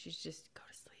ready. She's just go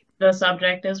to sleep. The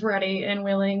subject is ready and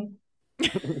willing.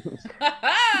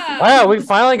 Wow, we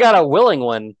finally got a willing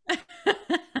one.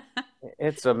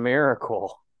 It's a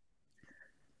miracle.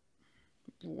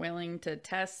 Willing to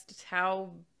test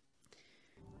how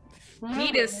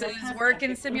Moving the fetuses test work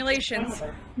in subject into simulations.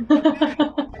 chamber.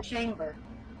 Preparing for chamber.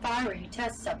 Firing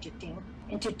test subjecting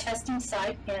into testing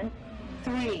site in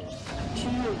 3, 2,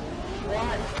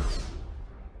 1.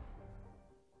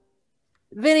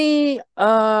 Vinny,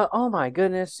 oh my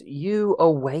goodness, you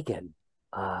awaken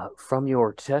from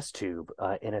your test tube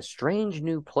in a strange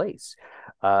new place.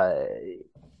 Uh,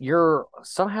 you're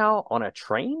somehow on a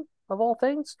train of all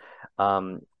things,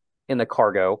 um, in the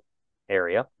cargo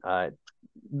area.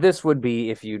 This would be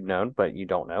if you'd known, but you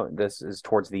don't know. This is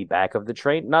towards the back of the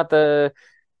train, not the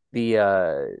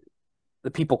the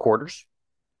people quarters.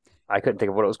 I couldn't think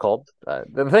of what it was called.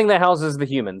 The thing that houses the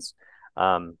humans.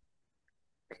 Um,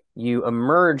 you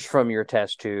emerge from your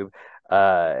test tube,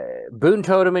 boon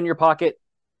totem in your pocket,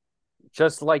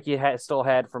 just like you still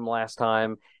had from last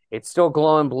time. It's still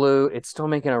glowing blue. It's still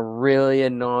making a really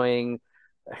annoying,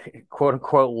 quote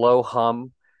unquote, low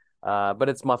hum, but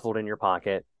it's muffled in your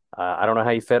pocket. I don't know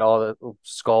how you fit all the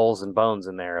skulls and bones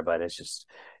in there, but it's just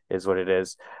is what it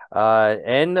is.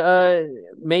 And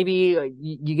maybe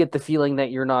you get the feeling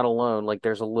that you're not alone. Like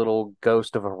there's a little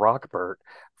ghost of a Rockbert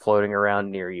floating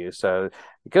around near you. So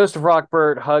the ghost of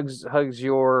Rockbert hugs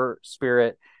your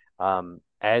spirit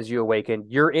as you awaken.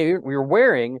 You're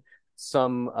wearing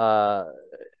some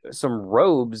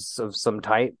robes of some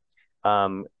type,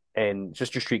 and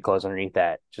just your street clothes underneath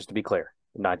that. Just to be clear,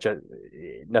 not just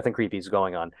nothing creepy is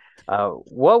going on.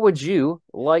 What would you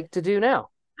like to do now?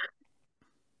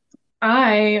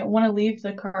 I want to leave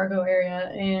the cargo area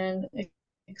and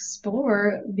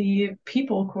explore the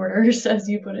people quarters, as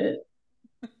you put it.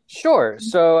 Sure.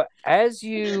 So as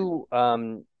you're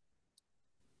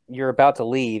about to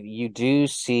leave, you do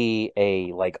see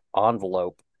a like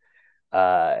envelope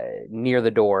near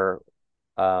the door.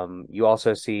 You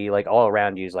also see like all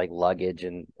around you is like luggage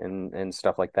and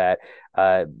stuff like that.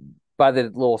 By the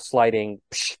little sliding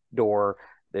door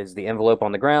is the envelope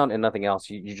on the ground and nothing else.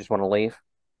 You just want to leave.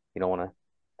 You don't want to.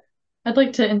 I'd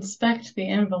like to inspect the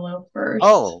envelope first.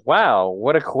 Oh wow,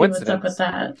 what a See what's up with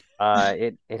coincidence!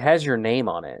 that. It has your name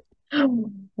on it.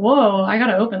 Whoa, I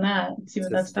gotta open that and see It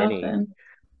what says that's about Vinny, then.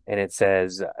 and it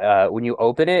says when you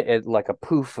open it, it like a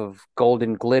poof of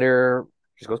golden glitter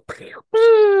just goes,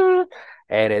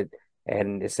 and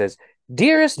it says,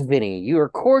 "Dearest Vinny, you are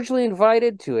cordially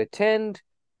invited to attend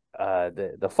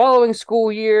the following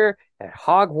school year at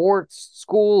Hogwarts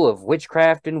School of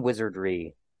Witchcraft and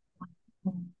Wizardry."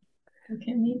 Look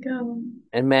at me go.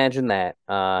 Imagine that.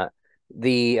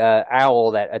 The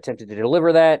owl that attempted to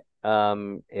deliver that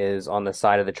is on the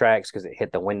side of the tracks because it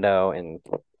hit the window, and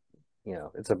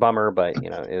it's a bummer, but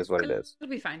it is what it is. It'll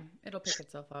be fine. It'll pick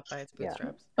itself up by its Yeah,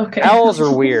 bootstraps. Okay. owls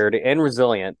are weird and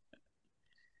resilient.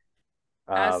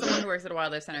 As someone who works at a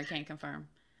wildlife center, can confirm.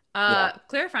 Yeah.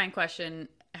 Clarifying question: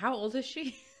 how old is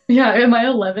she? Yeah, am I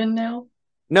 11 now?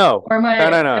 No, Or am no,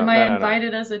 no, I no, am no, I no, no.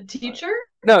 invited as a teacher?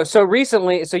 No, so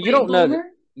recently, so Late bloomer?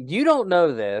 you don't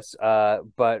know this,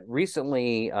 but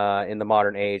recently, in the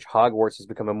modern age, Hogwarts has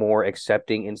become a more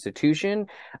accepting institution,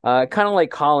 kind of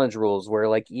like college rules, where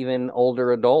like even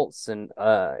older adults and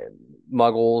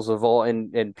muggles of all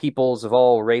and peoples of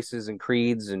all races and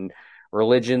creeds and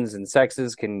religions and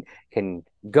sexes can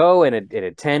go and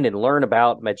attend and learn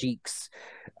about magiques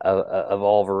of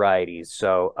all varieties.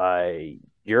 So,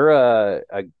 you're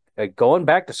a going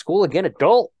back to school again,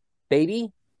 adult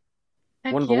baby.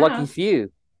 One Heck of the lucky yeah.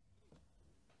 few.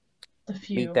 The Meet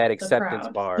few, that the acceptance proud, the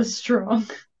bar. strong,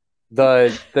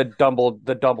 The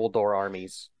Dumbledore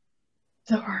armies.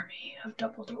 the army of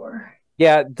Dumbledore.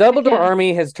 Yeah, Heck Dumbledore yeah.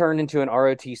 army has turned into an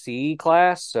ROTC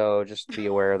class, so just be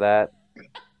aware of that.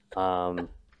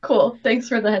 Cool. Thanks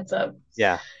for the heads up.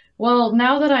 Yeah. Well,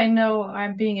 now that I know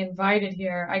I'm being invited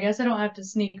here, I guess I don't have to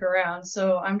sneak around.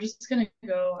 So I'm just gonna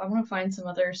go. I want to find some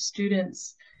other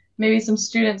students, maybe some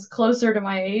students closer to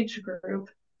my age group,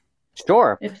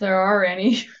 Sure. if there are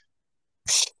any.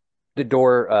 The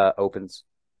door opens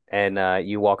and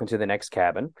you walk into the next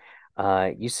cabin.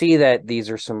 You see that these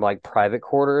are some like private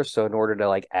quarters, so in order to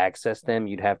like access them,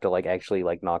 you'd have to like actually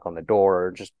like knock on the door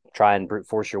or just try and brute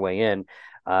force your way in.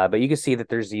 But you can see that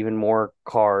there's even more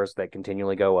cars that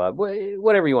continually go up.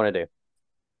 Whatever you want to do.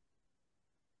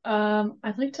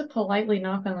 I'd like to politely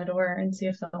knock on the door and see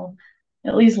if they'll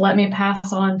at least let me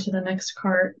pass on to the next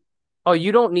cart. Oh,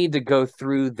 you don't need to go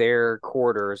through their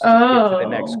quarters to get to the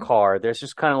next Oh, car. There's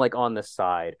just kind of like on the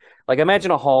side. Like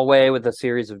imagine a hallway with a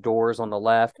series of doors on the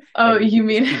left, oh, and you you can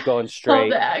just mean keep going how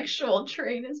straight. the actual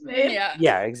train is made? Yeah.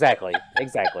 Yeah, exactly.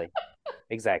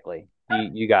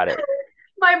 You got it.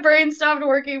 My brain stopped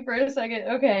working for a second.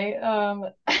 Okay,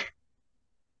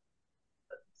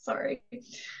 sorry.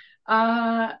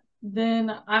 Uh,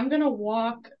 then I'm gonna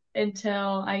walk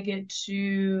until I get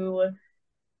to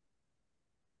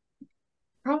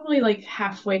probably like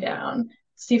halfway down.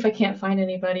 See if I can't find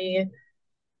anybody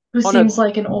who Oh no, seems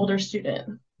like an older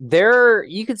student. there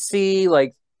you could see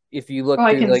like if you Oh, look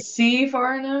I through can like see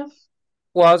far enough.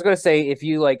 well, I was gonna say if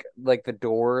you like the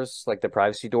doors, like the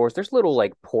privacy doors, there's little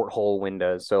like porthole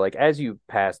windows. So like as you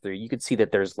pass through, you could see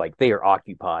that there's like they are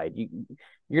occupied.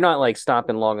 You're not like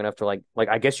stopping long enough to like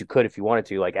I guess you could if you wanted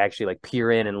to like actually like peer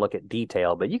in and look at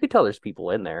detail, but you could tell there's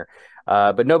people in there.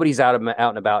 But nobody's out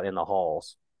and about in the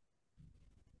halls.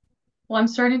 Well, I'm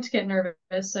starting to get nervous,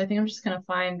 so I think I'm just gonna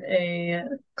find a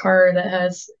car that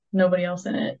has nobody else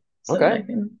in it so that Okay. I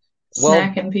can Well,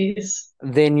 snack in peace.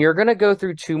 then you're going to go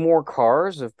through two more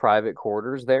cars of private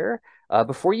quarters there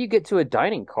before you get to a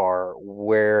dining car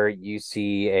where you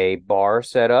see a bar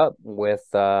set up with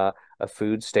a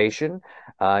food station.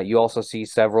 You also see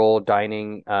several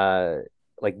dining,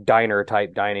 like diner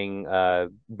type dining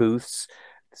booths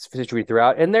situated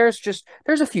throughout. And there's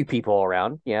a few people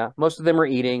around. Yeah, most of them are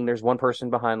eating. There's one person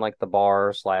behind like the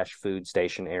bar slash food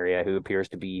station area who appears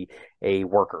to be a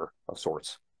worker of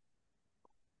sorts.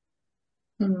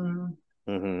 Hmm.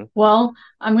 Hmm. Well,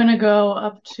 I'm gonna go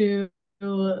up to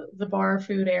the bar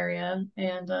food area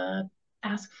and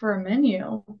ask for a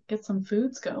menu, get some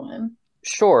foods going.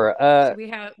 Sure. So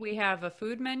we have a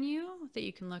food menu that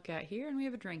you can look at here, and we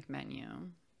have a drink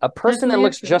menu. A person that Definitely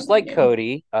a looks food just like menu.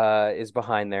 Cody is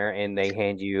behind there, and they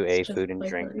hand you It's a just food and like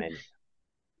drink Cody. menu.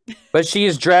 But she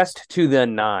is dressed to the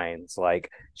nines.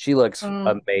 Like she looks Oh,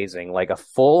 amazing, like a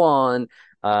full-on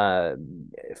uh,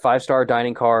 five-star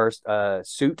dining car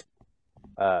suit,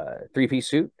 three-piece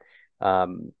suit.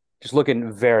 Just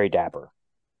looking very dapper.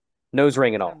 Nose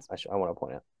ring and all. Sounds I want to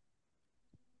point out.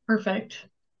 perfect.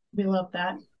 We love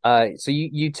that. So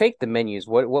you take the menus.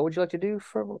 What would you like to do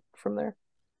from there?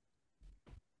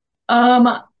 Um,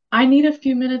 I need a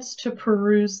few minutes to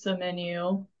peruse the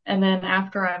menu, and then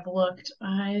after I've looked,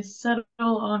 I settle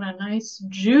on a nice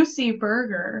juicy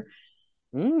burger.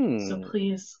 So Hmm.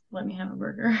 please let me have a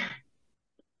burger.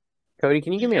 Cody,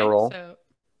 can you give me a okay. roll? So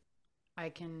I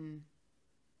can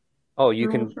Oh,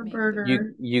 Roll for make the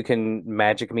burger. you can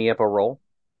magic me up a roll.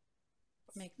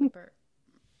 make the bird.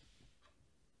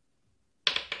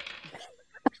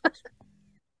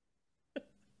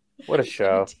 What a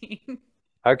show. 17.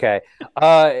 Okay.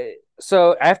 Uh,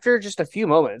 so after just a few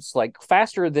moments, like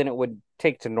faster than it would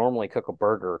take to normally cook a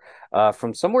burger,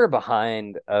 from somewhere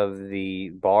behind of the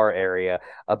bar area,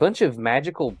 a bunch of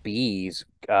magical bees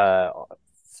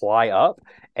fly up,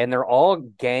 and they're all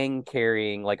gang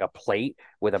carrying like a plate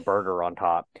with a burger on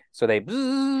top. So they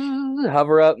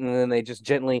hover up, and then they just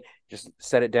gently just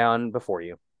set it down before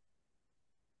you.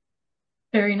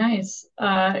 Very nice.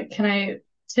 Can I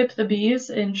tip the bees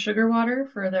in sugar water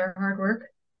for their hard work?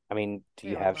 I mean, do They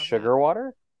you would have love that. sugar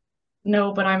water?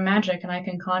 No, but I'm magic and I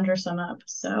can conjure some up.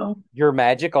 So You're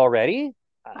magic already?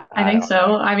 I I think don't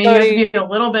know. so. I mean, you have to Cody, be a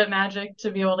little bit magic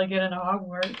to be able to get into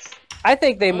Hogwarts. I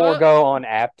think they more Oh go on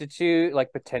aptitude,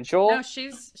 like no, potential.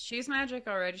 she's magic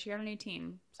already. She got an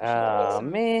 18, so she can make Oh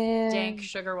some dank man.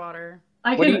 sugar water.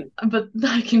 I What do can, you but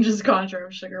I can just conjure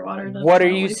up sugar water. That's what are my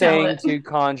you only saying talent. to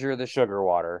conjure the sugar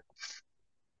water?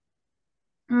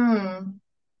 Hmm.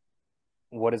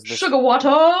 What is this? Sugar water.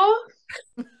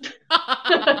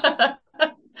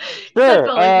 That Sure.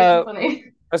 felt like being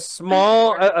funny. A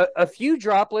small Sure. a few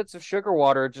droplets of sugar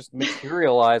water just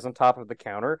materialize on top of the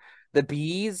counter. The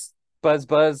bees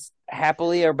buzz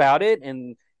happily about it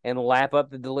and lap up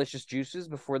the delicious juices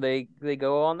before they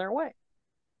go on their way,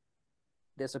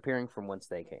 disappearing from whence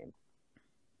they came.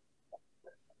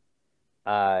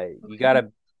 You got Okay.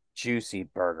 a juicy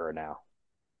burger now.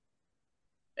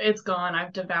 It's gone.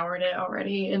 I've devoured it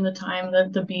already in the time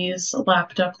that the bees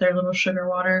lapped up their little sugar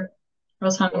water. I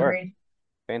was Sure. hungry.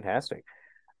 Fantastic.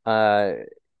 Uh,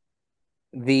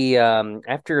 the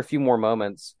after a few more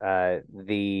moments,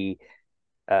 the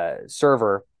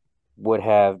server would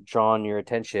have drawn your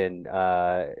attention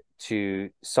to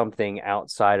something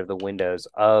outside of the windows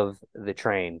of the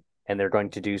train, and they're going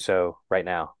to do so right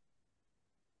now.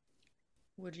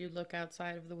 Would you look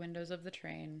outside of the windows of the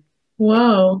train?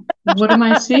 Whoa, what am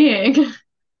I seeing?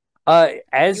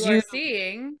 As You are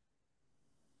seeing.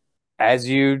 as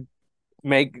you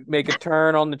make a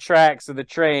turn on the tracks of the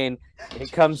train,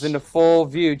 it comes into full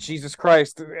view. Jesus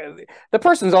Christ. The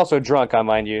person's also drunk, I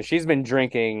mind you. She's been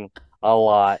drinking a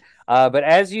lot. But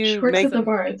as She you works make at the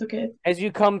bar. It's okay. as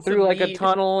you come through Some like a weed.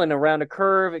 tunnel and around a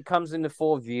curve, it comes into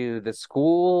full view.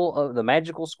 The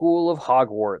magical school of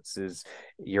Hogwarts is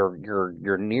you're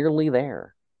nearly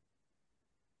there.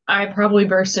 I probably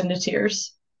burst into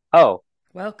tears. Oh,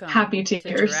 Welcome Happy to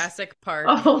tears. Jurassic Park.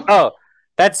 Oh,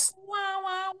 that's Wah,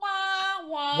 wah,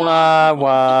 wah, wah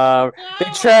wah.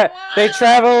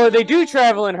 They do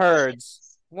travel in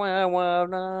herds. Wah wah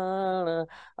nah,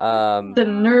 nah. the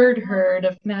nerd herd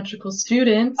of magical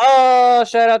students. Oh,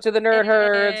 shout out to the nerd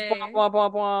herds. Hey. Wah wah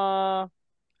wah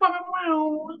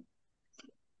Wow.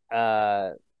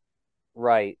 wah.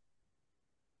 Right.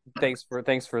 Thanks for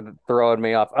throwing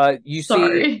me off. You see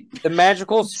Sorry. the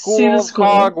magical See the school of school.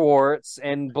 Hogwarts,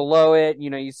 and below it,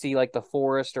 you see like the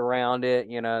forest around it,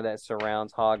 that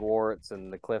surrounds Hogwarts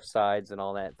and the cliff sides and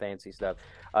all that fancy stuff.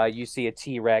 You see a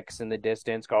T-Rex in the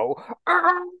distance go,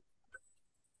 "Ah!"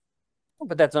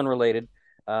 But that's unrelated.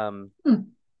 Well,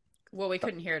 we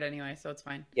couldn't hear it anyway, so it's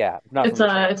fine. Yeah, not It's from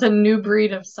the show. it's a new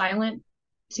breed of silent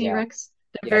T-Rex.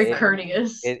 They're very it-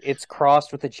 courteous. It's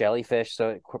crossed with a jellyfish,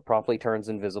 so it promptly turns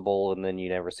invisible, and then you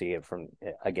never see it from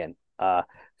again.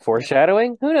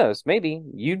 Foreshadowing? Who knows? Maybe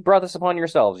you brought this upon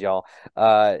yourselves, y'all.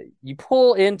 You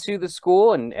pull into the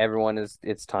school, and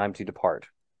it's time to depart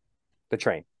the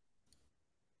train.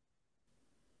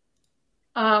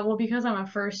 Well, because I'm a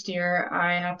first year,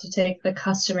 I have to take the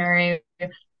customary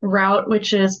route,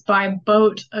 which is by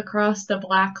boat across the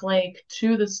Black Lake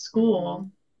to the school,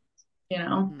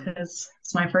 because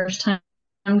it's my first time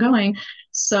I'm going.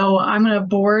 So I'm gonna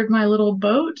board my little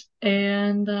boat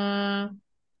and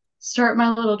start my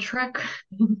little trek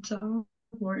into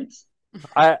Hogwarts.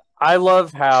 I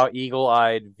love how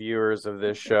eagle-eyed viewers of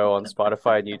this show on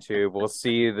Spotify and YouTube will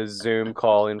see the Zoom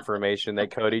call information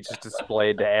that Cody just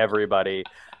displayed to everybody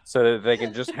so that they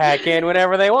can just hack in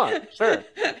whenever they want. Sure.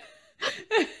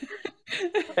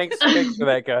 Thanks for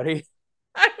that, Cody.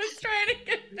 I was trying to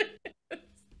get this.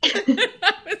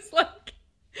 I was like,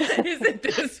 is it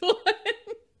this one?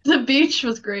 The beach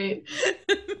was great.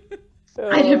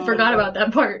 I had forgot about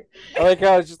that part. I like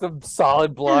how it's just the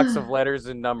solid blocks of letters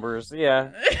and numbers.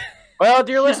 Yeah. Well,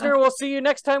 dear listener, we'll see you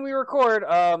next time we record.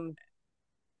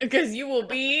 Because you will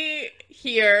be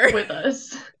here with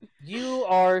us. You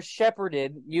are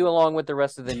shepherded, you along with the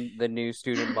rest of the new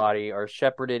student body are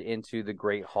shepherded into the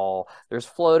Great Hall. There's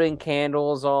floating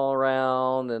candles all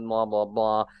around and blah, blah,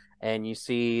 blah. And you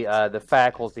see the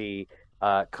faculty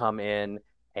come in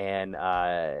and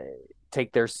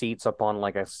take their seats up on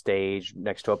like a stage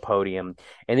next to a podium.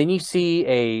 And then you see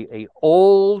a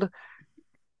old,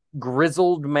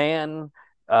 grizzled man.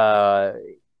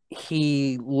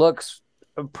 He looks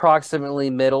approximately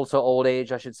middle to old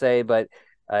age, I should say, but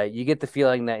you get the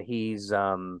feeling that he's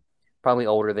probably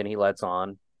older than he lets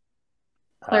on.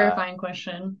 Clarifying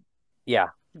question. Yeah.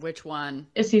 Which one?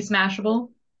 Is he smashable?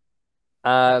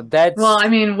 That's well, I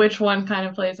mean, which one kind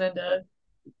of plays into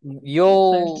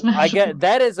I get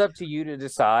that is up to you to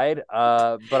decide.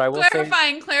 But I will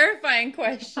clarifying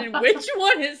question. Which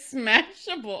one is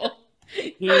smashable?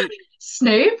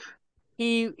 Snape?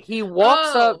 He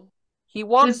walks up. He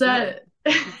walks. Is that?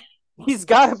 He's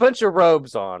got a bunch of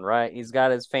robes on, right? He's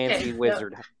got his fancy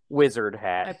wizard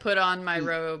hat. I put on my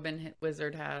robe and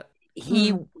wizard hat.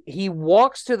 He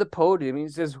walks to the podium. He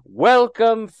says,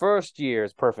 "Welcome, first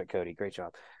years." Perfect, Cody. Great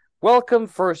job. Welcome,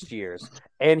 first years.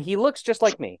 And he looks just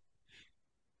like me.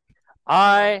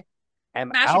 I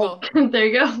am out. There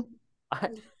you go.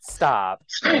 Stop.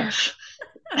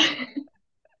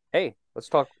 Hey, let's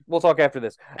talk. We'll talk after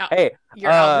this. Hey,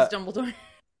 you're Albus Dumbledore.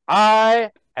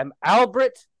 I am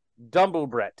Albert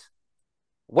Dumblebrett.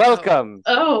 Welcome.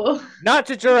 Oh. Not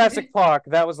to Jurassic Park.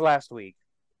 That was last week.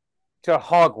 To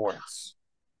Hogwarts.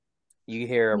 You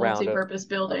hear around multi-purpose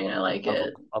building. I like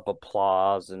it. Of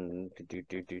applause and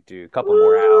do. Couple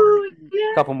more owls.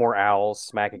 Yeah. Couple more owls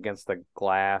smack against the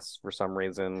glass for some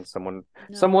reason. Someone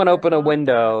open a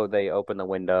window. They open the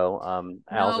window.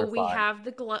 Owls are fine.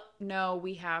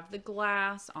 We have the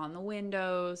glass on the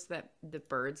windows that the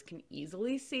birds can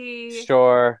easily see.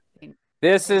 Sure. They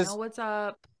know what's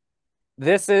up.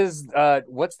 This is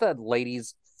what's the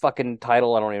lady's fucking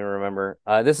title? I don't even remember.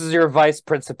 This is your vice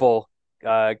principal,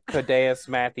 Cadeus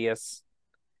Matthias,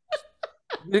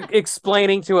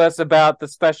 explaining to us about the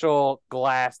special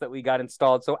glass that we got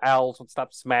installed so owls would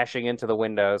stop smashing into the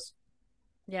windows.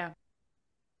 Yeah.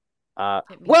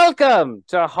 Welcome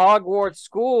to Hogwarts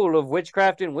School of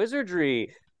Witchcraft and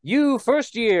Wizardry. You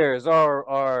first years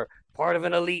are part of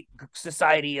an elite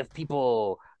society of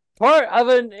people, part of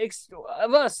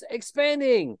of us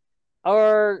expanding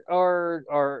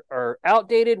our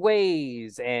outdated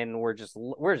ways, and we're just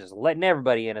letting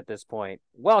everybody in at this point.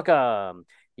 Welcome.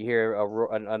 You hear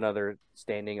another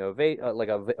standing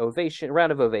ovation,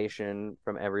 round of ovation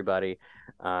from everybody.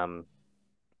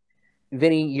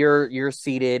 Vinny, you're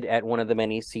seated at one of the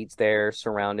many seats there,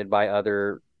 surrounded by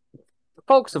other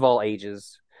folks of all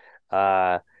ages.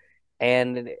 Uh,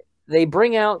 and they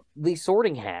bring out the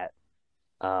Sorting Hat.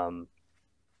 And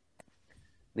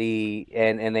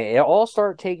they all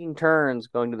start taking turns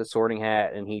going to the Sorting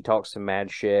Hat, and he talks some mad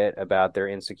shit about their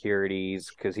insecurities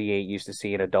because he ain't used to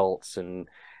seeing adults, and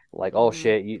like, oh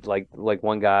shit, you like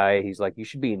one guy, he's like, you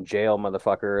should be in jail,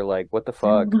 motherfucker. Like, what the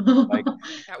fuck? Like,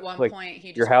 At one like point, he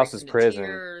your just house breaks is into prison.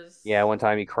 tears. Yeah, one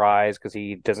time he cries because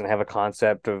he doesn't have a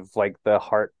concept of like the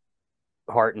heart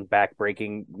and back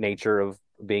breaking nature of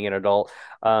being an adult.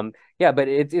 Yeah, but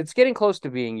it's getting close to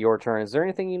being your turn. Is there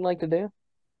anything you'd like to do?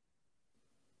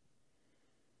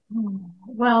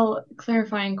 Well,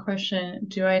 clarifying question.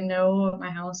 Do I know what my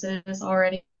house is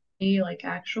already, like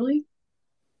actually?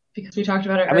 Because we talked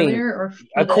about it I mean, earlier, or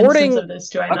for the instance of this,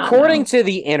 do I not according know? to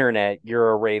the internet,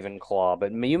 you're a Ravenclaw,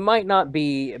 but you might not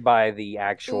be by the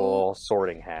actual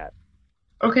Sorting Hat.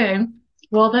 Okay.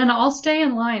 Well, then I'll stay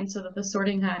in line so that the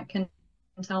Sorting Hat can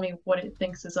tell me what it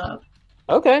thinks is up.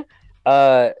 Okay.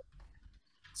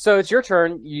 So it's your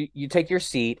turn. You take your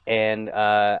seat, and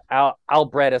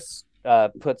Albretus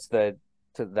puts the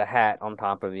hat on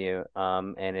top of you,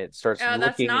 and it starts That's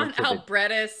looking not into the.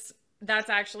 Albretis.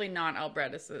 That's actually not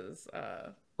Albretis's.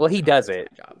 Well, he does It's it.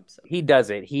 my job. So. He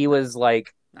does it. He was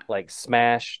like Not-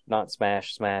 smash, not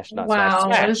smash, smash, not smash, Wow,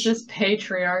 what is smash. this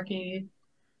patriarchy?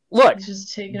 Look, He's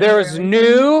just taking over there's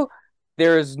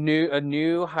everything. a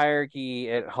new hierarchy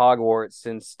at Hogwarts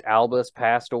since Albus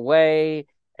passed away,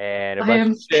 and a I bunch of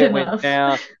am shit went enough.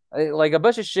 down. Like a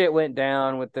bunch of shit went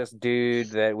down with this dude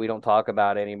that we don't talk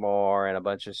about anymore, and a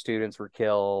bunch of students were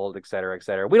killed, et cetera, et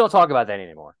cetera. We don't talk about that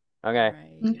anymore. Okay.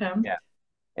 Right. Okay. Yeah.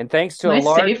 And thanks to Am a I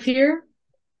large. safe here?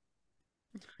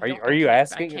 Are you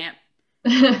asking? I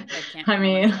can't I promise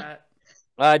mean, that.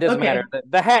 It doesn't okay. matter.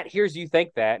 The hat hears you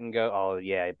think that and go, "Oh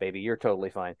yeah, baby, you're totally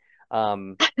fine."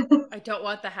 I don't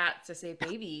want the hat to say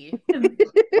baby.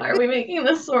 Why are we making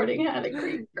the Sorting Hat a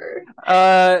creeper?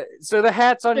 So the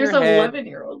hat's on There's your head.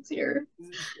 11-year-olds here.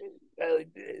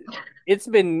 It's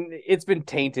been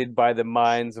tainted by the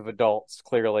minds of adults.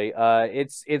 Clearly,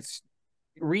 it's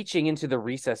reaching into the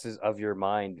recesses of your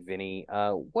mind, Vinny.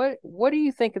 What do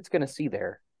you think it's going to see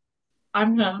there?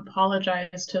 I'm gonna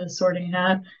apologize to the Sorting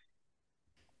Hat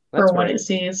That's for what very it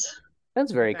sees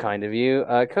that's very Okay. kind of you,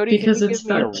 Cody. Can because you it's give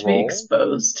me a about to be roll?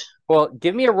 exposed. Well,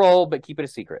 give me a roll, but keep it a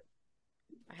secret.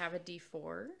 I have a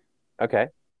D4, Okay.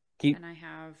 and I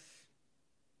have.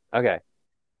 Okay.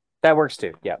 That works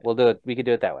too. Yeah, we'll do it. We could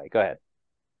do it that way. Go ahead.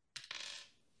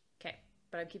 Okay,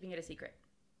 but I'm keeping it a secret.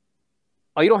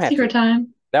 Oh, you don't have Secret to.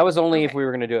 time. That was only if Okay. we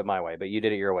were going to do it my way, but you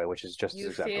did it your way, which is just as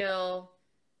acceptable.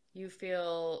 You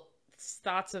feel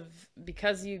thoughts of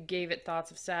because you gave it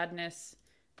thoughts of sadness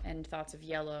and thoughts of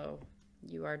yellow.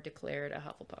 You are declared a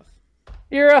Hufflepuff.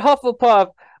 You're a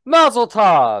Hufflepuff. Mazel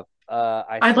tov.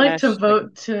 I'd like to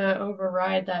vote to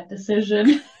override that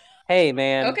decision. Hey,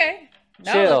 man. Okay.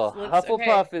 No, Chill. let's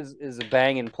Hufflepuff okay. is a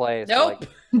banging place. Nope.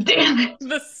 Damn it.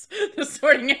 The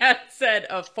Sorting Hat said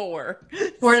a 4.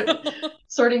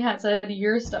 Sorting Hat said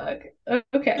you're stuck.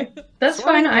 Okay, that's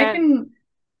Sorting fine. Hat- I can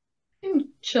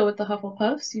chill with the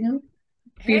Hufflepuffs, you know?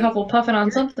 Be Hey, Hufflepuffing on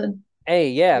you're- something.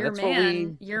 Hey, yeah, your that's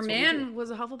man, what your we do. man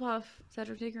was a Hufflepuff.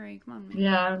 Cedric Diggory. Come on, man.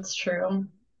 Yeah, that's true.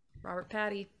 Robert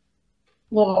Patty.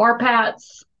 Well, our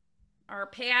Pats. Our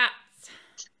Pats.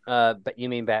 But you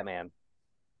mean Batman?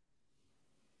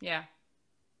 Yeah.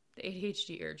 The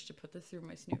ADHD urge to put this through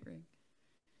my snoot ring.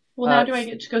 Well, now do I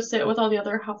get to go sit with all the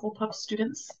other Hufflepuff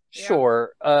students?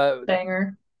 Sure.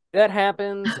 Banger. That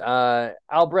happens.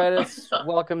 Albretus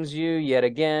welcomes you yet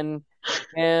again,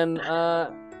 and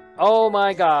oh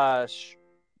my gosh.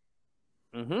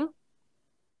 Mm-hmm.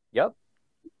 Yep.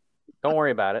 Don't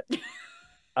worry about it.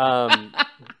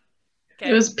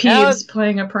 It was Peeves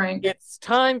playing a prank. It's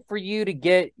time for you to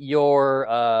get your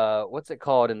what's it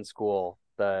called in school?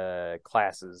 The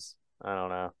classes. I don't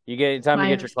know. You get time to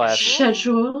get your classes.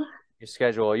 Schedule. Your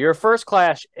schedule. Your first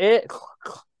clash.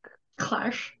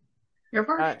 Clash. Your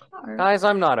first clash. Guys,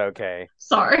 I'm not okay.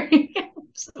 Sorry. I'm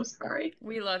so sorry.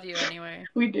 We love you anyway.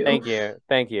 We do. Thank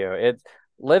you. It's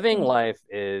living life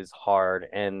is hard,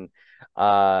 and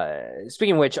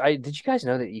speaking of which, did you guys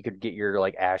know that you could get your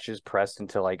like ashes pressed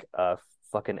into like a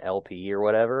fucking LP or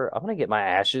whatever. I'm gonna get my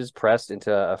ashes pressed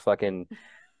into a fucking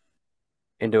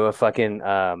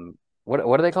what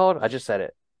are they called? I just said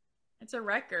it. It's a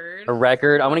record. A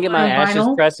record. I'm gonna get my A ashes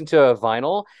vinyl? pressed into a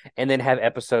vinyl and then have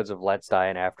episodes of Let's Die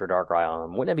and After Dark Ride on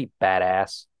them. Wouldn't that be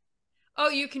badass? Oh,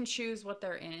 you can choose what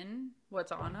they're in,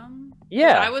 what's on them.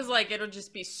 Yeah. I was like, it'll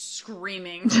just be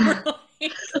screaming. For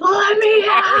like Let me 2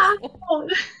 hours. out!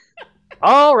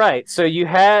 All right. So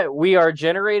we are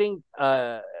generating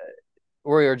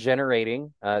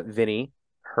Vinnie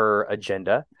her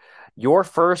agenda. Your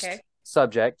first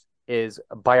subject is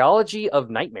biology of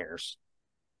nightmares.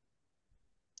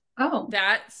 Oh,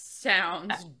 That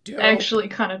sounds dope. actually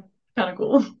kind of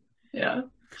cool. Yeah.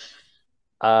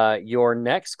 Your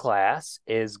next class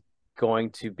is going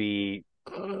to be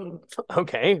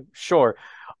okay, sure.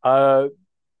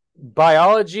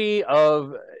 Biology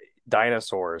of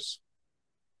dinosaurs.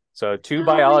 So two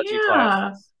biology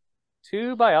classes.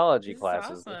 Two biology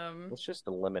classes. Awesome. Let's just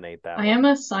eliminate that I one. am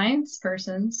a science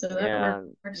person, so that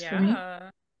works for me.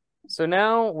 So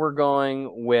now we're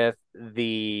going with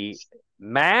the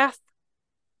math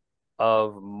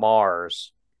of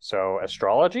Mars. So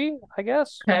astrology, I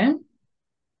guess. Okay.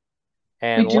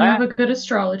 And we do have a good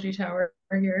astrology tower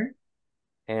here.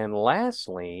 And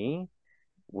lastly,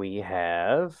 we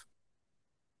have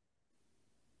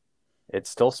it's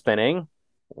still spinning.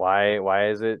 Why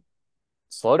is it?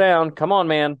 Slow down. Come on,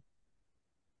 man.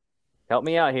 Help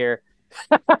me out here.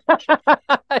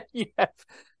 you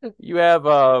have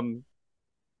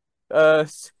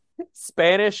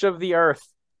Spanish of the Earth.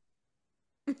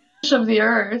 Of the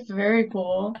Earth, very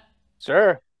cool.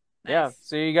 Sure. Nice. Yeah.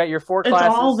 So you got your 4 It's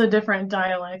classes. all the different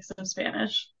dialects of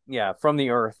Spanish. Yeah, from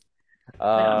the Earth.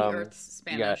 The Earth's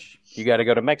Spanish. You got to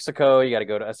go to Mexico. You got to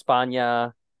go to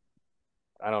España.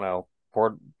 I don't know.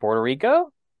 Puerto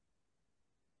Rico?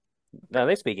 No,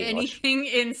 they speak English. Anything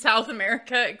in South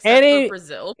America except for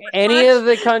Brazil. Any of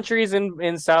the countries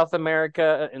in South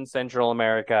America, in Central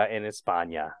America, in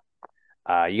España.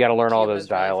 You got to learn all those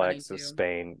dialects of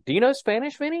Spain. Do you know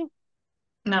Spanish, Vinny?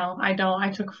 No, I don't.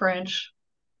 I took French.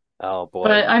 Oh, boy.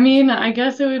 But, I mean, I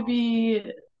guess it would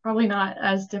be probably not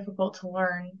as difficult to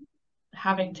learn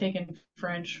having taken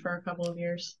French for a couple of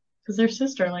years. Because they're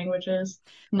sister languages.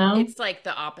 No? It's like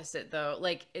the opposite, though.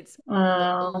 Like, it's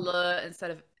l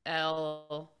instead of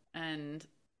L, and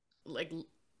like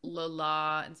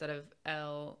la instead of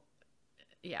L.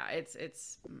 Yeah, it's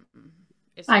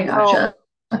I gotcha.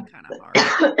 Kind of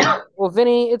hard. Well,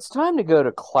 Vinny, it's time to go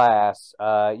to class.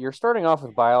 You're starting off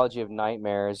with biology of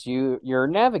nightmares. You're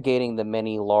navigating the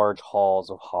many large halls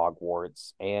of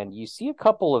Hogwarts, and you see a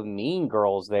couple of mean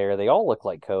girls there. They all look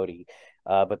like Cody,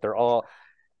 but they're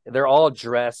all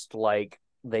dressed like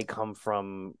they come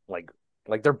from like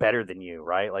they're better than you,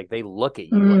 right? Like they look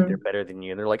at you like they're better than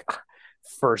you, and they're like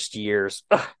first years,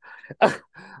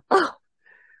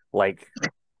 like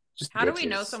just how bitches. do we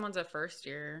know someone's a first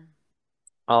year?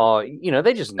 Oh,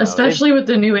 they just know. Especially with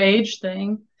the new age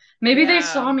thing. Maybe they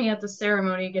saw me at the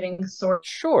ceremony getting sorted.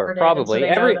 Sure, probably. So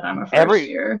they know that I'm a first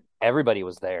year. Everybody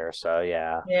was there, so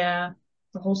yeah. Yeah,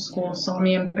 the whole school saw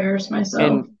me embarrass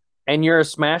myself. And you're a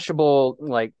smashable,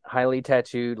 like highly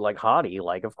tattooed, like hottie.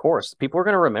 Like, of course, people are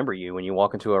gonna remember you when you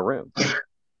walk into a room.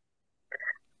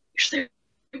 They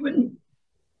wouldn't.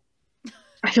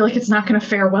 I feel like it's not gonna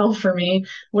fare well for me.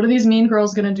 What are these mean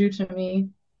girls gonna do to me?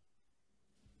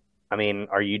 I mean,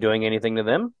 are you doing anything to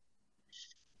them?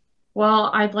 Well,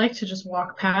 I'd like to just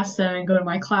walk past them and go to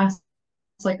my class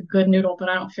like a good noodle, but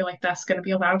I don't feel like that's going to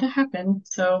be allowed to happen.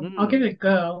 So I'll give it a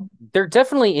go. They're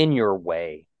definitely in your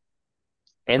way.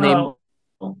 And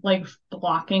like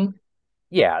blocking?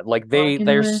 Yeah, like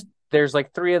there's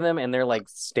like 3 of them, and they're like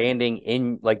standing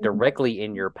in like directly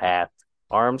in your path,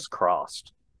 arms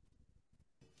crossed.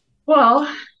 Well,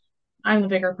 I'm the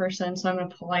bigger person, so I'm going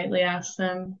to politely ask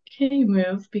them, can you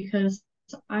move? Because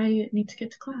I need to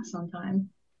get to class on time.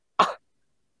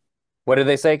 What did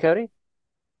they say, Cody?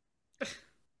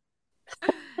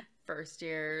 First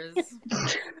years.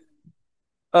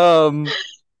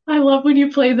 I love when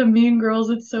you play the mean girls.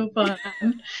 It's so fun.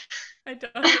 I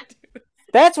don't.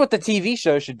 That's what the TV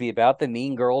show should be about, the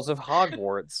mean girls of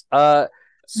Hogwarts. So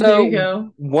there you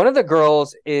go. One of the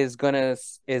girls is gonna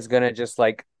just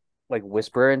like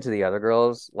whisper into the other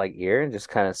girl's like ear and just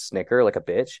kind of snicker like a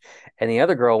bitch. And the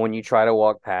other girl, when you try to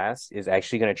walk past, is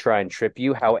actually gonna try and trip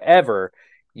you. However,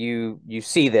 you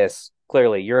see this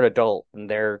clearly. You're an adult and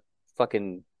they're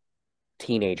fucking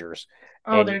teenagers.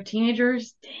 Oh, they're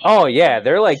teenagers? Dang. Oh yeah,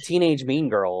 they're like teenage mean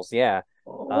girls, yeah.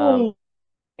 Oh,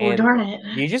 and darn it.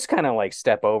 You just kind of like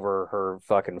step over her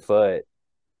fucking foot.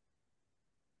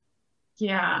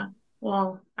 Yeah.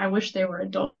 Well, I wish they were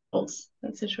adults.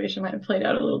 That situation might have played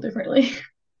out a little differently.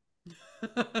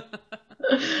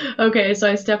 Okay, so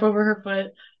I step over her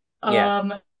foot.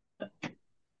 Yeah.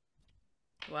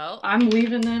 Well, I'm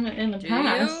leaving them in the do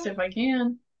past you? if I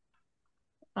can.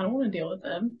 I don't want to deal with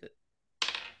them.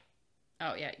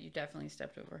 Oh yeah, you definitely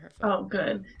stepped over her foot. Oh,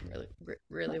 good. Really,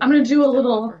 really I'm gonna wanted to do a step over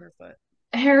little her foot.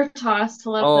 hair toss to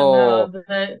let them know Oh,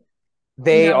 that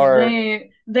they are they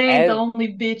ain't the as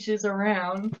only bitches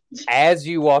around. as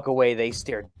you walk away, they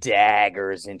stare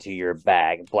daggers into your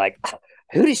bag. Like,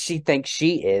 who does she think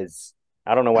she is?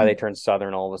 I don't know why they turned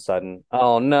southern all of a sudden.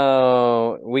 Oh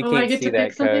no, we Oh, I can't get see to pick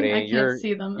that, something. I Cody. can't You're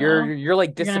see them you're though. you're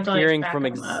like You're gonna have to like disappearing back from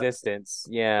them up. existence.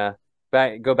 Yeah.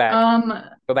 Back go back. Um,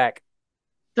 Go back.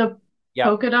 the Yep.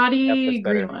 polka Yep, that's dotty green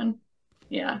better. one.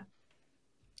 Yeah.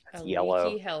 That's A yellow.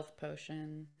 leaky health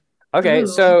potion. Okay, Ooh.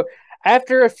 so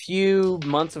after a few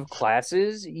months of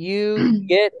classes, you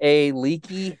get a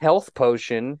leaky health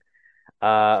potion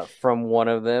from one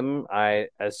of them. I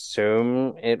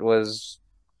assume it was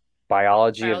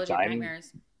biology of Biology of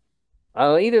nightmares.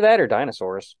 either that or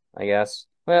dinosaurs, I guess.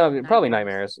 No, Well, probably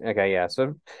nightmares. nightmares. Okay, yeah.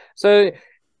 So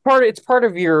it's part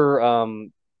of your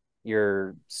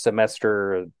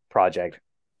semester project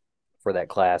for that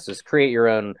class is create your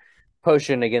own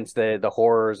potion against the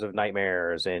horrors of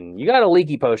nightmares, and you got a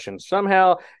leaky potion.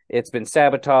 Somehow it's been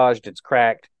sabotaged, it's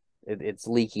cracked, it's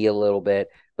leaky a little bit,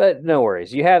 but no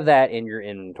worries. You have that in your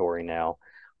inventory now.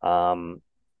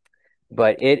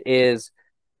 But it is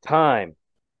time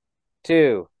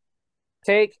to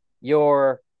take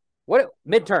your what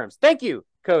midterms. Thank you,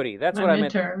 Cody. That's My what I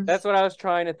meant. midterms. That's what I was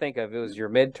trying to think of. It was your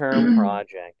midterm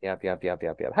project. Yep.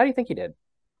 How do you think you did?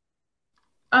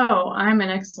 Oh, I'm an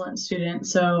excellent student,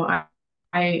 so I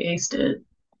aced it.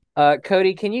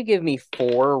 Cody, can you give me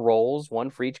 4 roles, one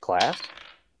for each class?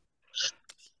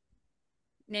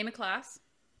 Name a class.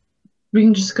 We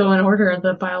can just go in order.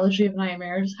 The biology of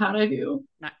nightmares. How'd I do?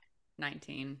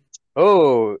 19.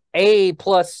 Oh, A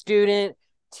plus student,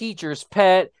 teacher's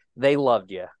pet. They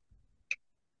loved you.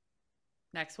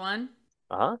 Next one.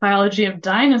 Uh-huh. Biology of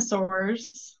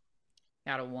dinosaurs.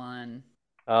 Got a 1.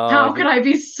 How could I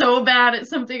be so bad at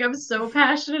something I'm so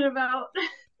passionate about?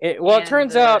 It And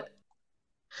turns out.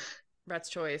 Brett's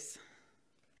choice.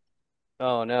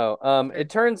 Oh no. It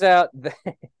turns out that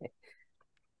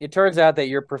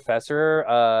your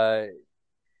professor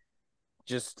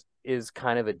just is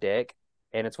kind of a dick,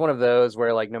 and it's one of those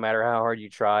where like no matter how hard you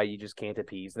try, you just can't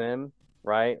appease them,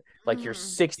 right? Like you're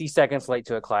 60 seconds late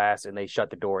to a class and they shut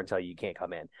the door and tell you can't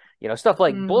come in. Stuff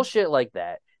like bullshit like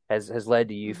that has led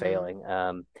to you failing.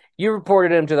 You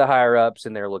reported him to the higher ups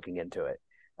and they're looking into it.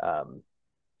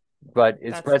 But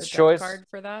it's That's Brett's the death choice. card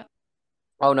for that.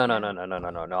 Oh no.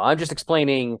 I'm just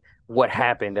explaining what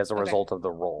happened as a result of the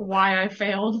roll. Why I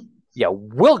failed. Yeah,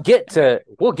 we'll get to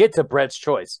Brett's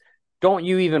choice. Don't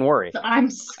you even worry. I'm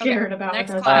scared about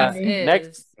next what class that's gonna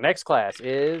be. Next class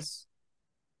is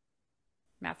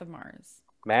Math of Mars.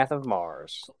 Math of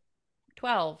Mars.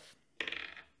 12.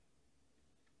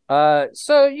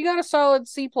 So you got a solid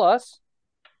C plus.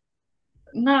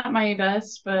 Not my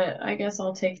best, but I guess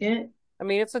I'll take it. I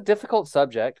mean, it's a difficult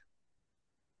subject.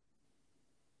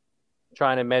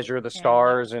 Trying to measure the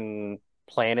stars and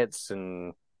planets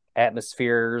and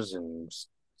atmospheres and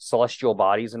celestial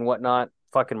bodies and whatnot.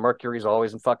 Fucking Mercury's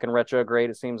always in fucking retrograde,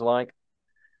 it seems like.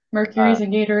 Mercury's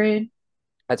in Gatorade.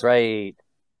 That's right.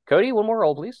 Cody, one more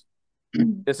roll, please.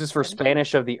 This is for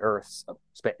Spanish of the Earth.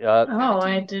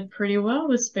 I did pretty well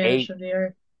with Spanish of the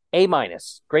Earth. A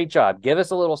minus. Great job. Give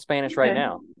us a little Spanish right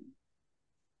now.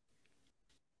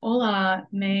 Hola,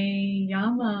 me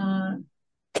llama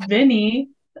Vinnie.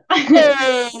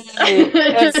 Hey!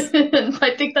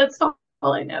 I think that's all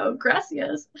I know.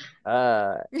 Gracias.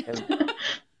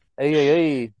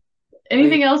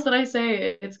 Anything else that I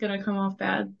say, it's gonna come off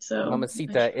bad. So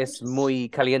Mamacita es muy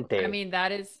caliente. I mean,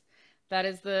 that is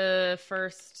the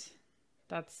first.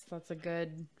 That's a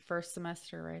good first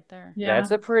semester right there. Yeah,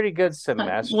 that's a pretty good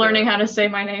semester. Learning how to say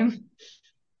my name.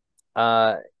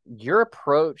 You're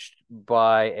approached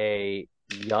by a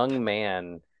young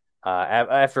man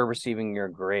after receiving your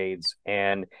grades,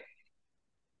 and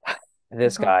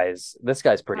this guy's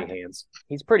pretty handsome.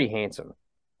 He's pretty handsome.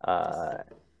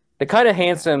 The kind of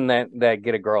handsome that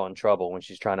get a girl in trouble when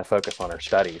she's trying to focus on her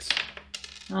studies.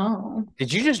 Oh.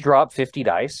 Did you just drop 50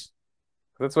 dice?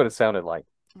 That's what it sounded like.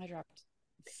 I dropped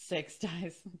 6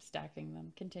 dice. I'm stacking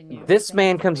them. Continue. This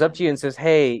man comes up to you and says,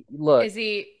 "Hey, look." Is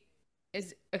he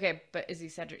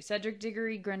Cedric? Cedric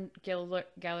Diggory,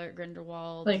 Gellert,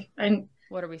 Grindelwald?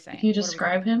 What are we saying? Can you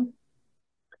describe him?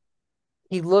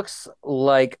 He looks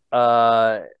like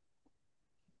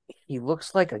He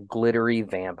looks like a glittery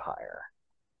vampire,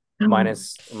 Oh.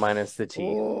 minus the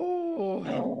teeth.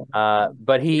 Oh.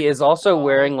 But he is also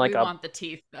wearing like we a. want the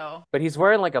teeth though. But he's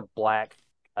wearing like a black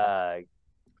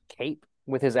cape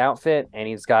with his outfit, and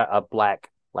he's got a black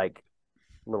like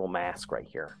little mask right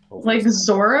here. Like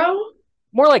Zorro?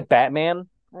 More like Batman,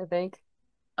 I think.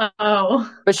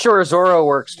 Oh. But sure, Zorro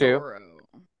works too.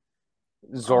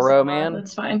 Zorro Also, man.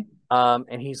 that's fine.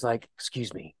 And he's like,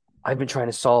 "Excuse me, I've been trying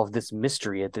to solve this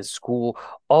mystery at this school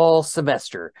all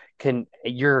semester.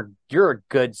 You're a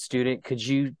good student. Could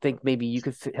you think maybe you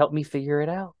could help me figure it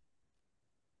out?"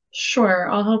 Sure,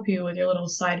 I'll help you with your little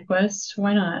side quest.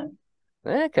 Why not?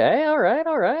 Okay, all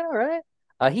right.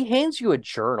 He hands you a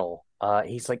journal.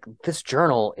 He's like, "This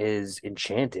journal is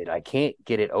enchanted. I can't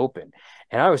get it open."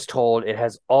 And I was told it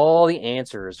has all the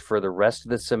answers for the rest of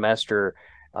the semester,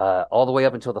 all the way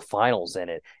up until the finals in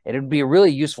it. And it would be a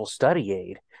really useful study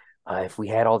aid if we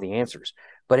had all the answers.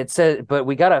 But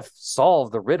we gotta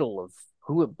solve the riddle of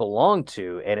who it belonged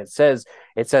to. And it says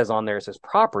on there, it says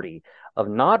property of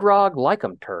Nodrog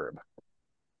Lycomturb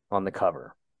on the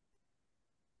cover.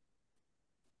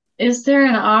 Is there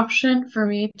an option for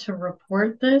me to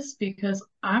report this? Because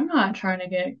I'm not trying to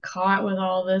get caught with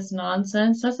all this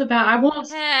nonsense. That's about I won't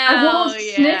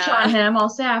snitch on him. I'll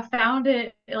say I found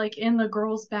it like in the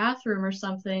girls' bathroom or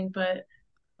something, but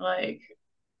like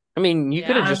I mean, you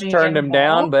could have just being turned him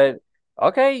down, involved. but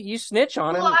okay, you snitch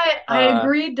on him. Well, I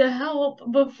agreed to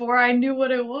help before I knew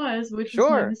what it was, which was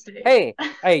my Sure. mistake.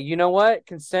 Hey, you know what?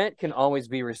 Consent can always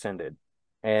be rescinded.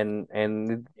 And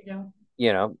There you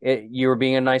go. you were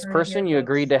being a nice Right person. here, You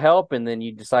agreed folks. to help, and then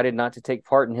you decided not to take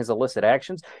part in his illicit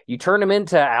actions. You turn him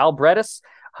into Albretus,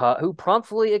 who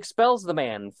promptly expels the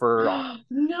man for.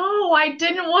 No, I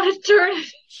didn't want to turn it.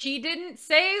 She didn't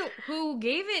say who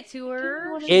gave it to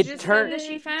her. Didn't She It just turned- said that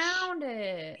she found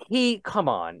it. Come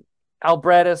on,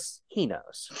 Albretus. He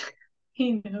knows.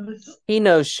 He knows. He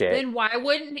knows shit. Then why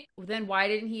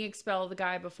didn't he expel the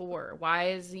guy before? Why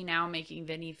is he now making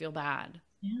Vinny feel bad?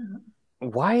 Yeah.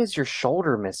 Why is your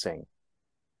shoulder missing?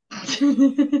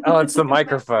 Oh, it's the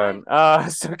microphone.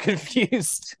 So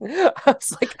confused. I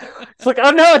was like, oh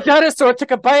no, a dinosaur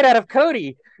took a bite out of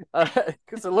Cody.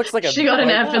 Because it looks like She got an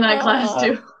F in that class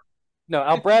too. No,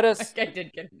 Albretus I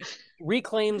did get it.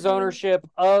 reclaims ownership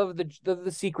of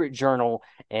the secret journal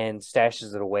and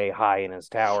stashes it away high in his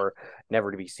tower, never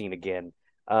to be seen again.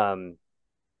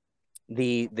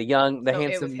 The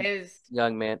handsome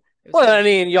young man. Well, I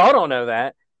mean, y'all don't know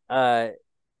that. I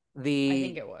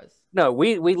think it was. No,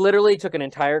 we literally took an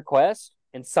entire quest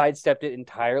and sidestepped it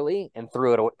entirely and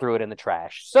threw it in the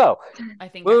trash. So I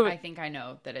think I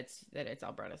know that it's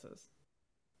Albretus's.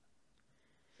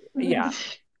 Yeah.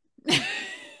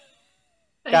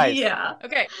 Guys. Yeah.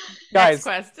 Okay. Guys. Next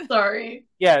quest. Sorry.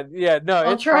 Yeah. No,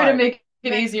 I'll it's try fine. to make it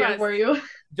Next easier quest. for you.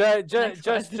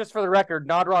 Just for the record,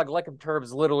 Nodrog Lycomturb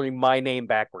is literally my name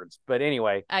backwards. But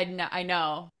anyway. I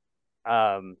know.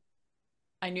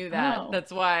 I knew that. Oh.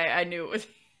 That's why I knew it was.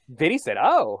 Vinny said,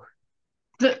 "Oh."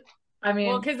 I mean,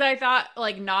 Well, because I thought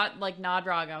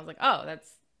Nodrog. I was like, oh,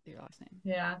 that's your last name.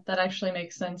 yeah, that actually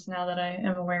makes sense now that I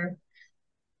am aware.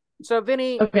 So,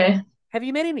 Vinny, Okay. have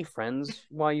you made any friends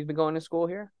while you've been going to school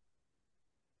here?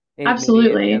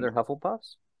 Absolutely. Any other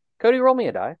Hufflepuffs? Cody, roll me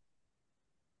a die.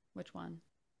 Which one?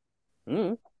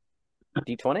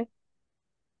 D20?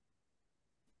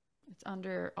 It's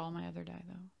under all my other die,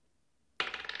 though.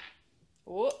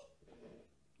 Oh,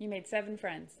 you made 7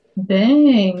 friends.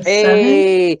 Dang.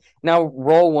 Hey! Now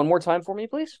roll one more time for me,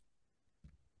 please.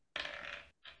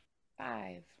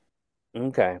 5.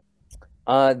 Okay.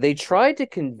 They tried to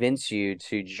convince you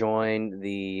to join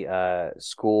the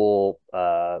school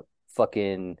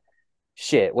fucking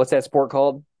shit. What's that sport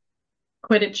called?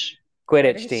 Quidditch.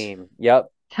 Quidditch team. Yep.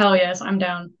 Hell yes, I'm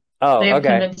down. Oh, They have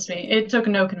okay. convinced me. It took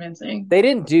no convincing. They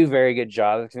didn't do a very good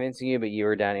job of convincing you, but you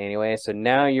were down anyway. So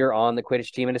now you're on the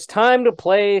Quidditch team, and it's time to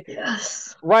play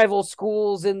Yes. rival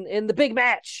schools in the big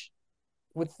match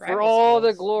for Rival all the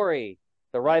schools. glory.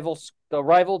 The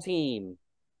rival team.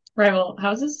 Rival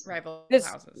houses? Rival This-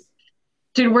 houses.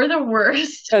 Dude, we're the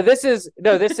worst.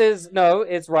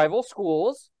 It's rival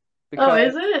schools. Oh,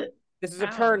 is it? This is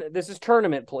Wow. This is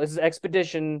tournament. This is an Is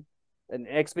this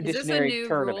a expeditionary new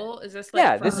tournament. rule? Is this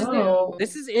Yeah, for this is Oh.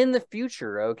 This is in the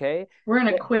future. Okay, We're in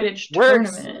a Quidditch we're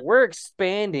tournament. we're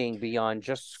expanding beyond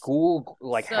just school,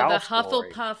 like so house the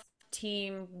glory. Hufflepuff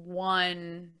team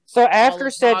won. So all after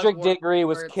of Cedric Hogwarts. Diggory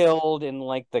was killed in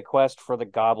like the quest for the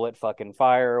Goblet fucking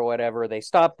Fire or whatever, they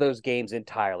stopped those games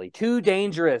entirely. Too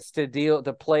dangerous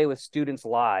to play with students'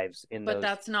 lives in But those.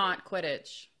 that's not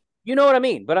Quidditch. You know what I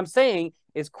mean? But I'm saying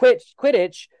is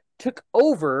Quidditch took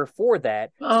over for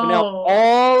that. So now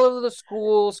all of the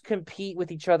schools compete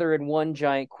with each other in one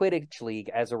giant Quidditch league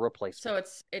as a replacement.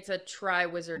 So it's a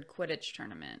Tri-Wizard Quidditch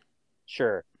tournament.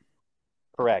 Sure.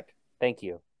 Correct. Thank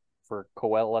you for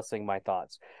coalescing my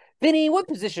thoughts. Vinny, what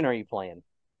position are you playing?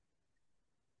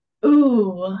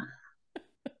 Ooh.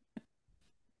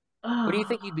 What do you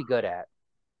think you'd be good at?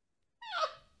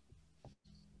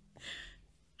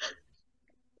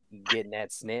 Getting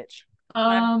that snitch?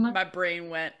 My brain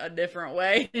went a different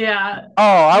way. Yeah. Oh,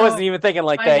 I wasn't even thinking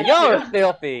like that. Y'all are you.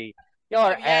 filthy. Y'all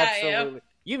are Yeah, absolutely.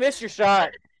 You missed your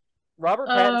shot. Robert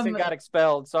Pattinson got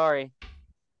expelled. Sorry.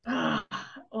 Well,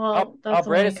 that's only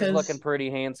Albertus is 'cause looking pretty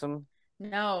handsome.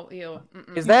 No, you.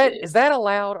 Is that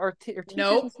allowed? Are teachers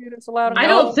Nope. and students allowed? I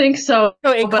don't think so.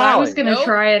 No, in but I was college. gonna Nope.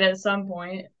 try it at some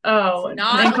point. Oh, It's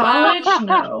not in college? allowed.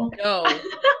 No. No. I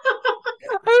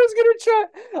was gonna try.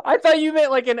 I thought you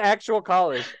meant like in actual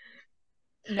college.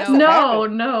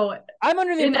 No. I'm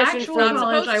under the In impression actual from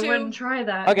college, I supposed to. wouldn't try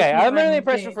that. Okay, before I'm under the I'm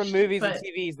impression from engaged, movies and but-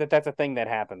 TVs that that's a thing that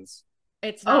happens.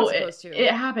 It's not supposed to.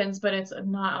 It happens, but it's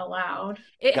not allowed.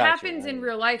 It Gotcha. happens in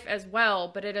real life as well,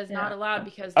 but it is not Yeah. allowed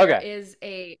because Okay. there is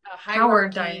a Power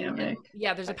hierarchy dynamic.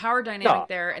 there's a power dynamic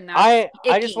there, and that's I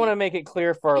just icky. want to make it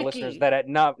clear for our Icky. listeners that at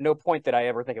no point did I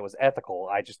ever think it was ethical.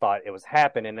 I just thought it was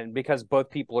happening, and because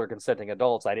both people are consenting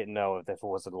adults, I didn't know if it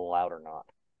was allowed or not.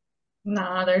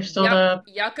 Nah, there's still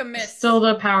Yuck-a-miss.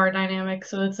 the power dynamic,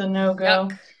 so it's a no-go.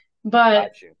 Yuck. But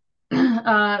Got you.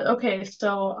 okay,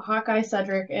 so Hawkeye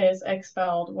Cedric is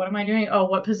expelled. What am I doing? Oh,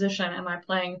 what position am I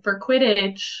playing for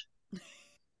Quidditch?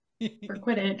 For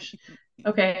Quidditch.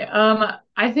 Okay,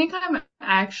 I think I'm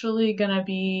actually gonna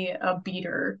be a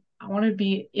beater. I want to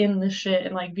be in the shit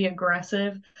and like be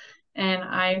aggressive, and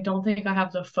I don't think I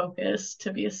have the focus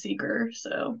to be a seeker.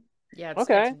 So Yeah,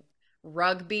 Okay. it's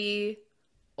rugby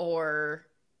or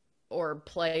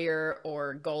player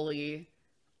or goalie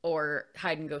or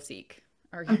hide and go seek.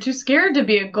 I'm too scared to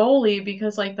be a goalie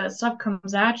because like that stuff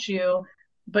comes at you,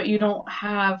 but you don't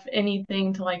have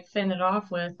anything to like fend it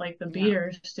off with like the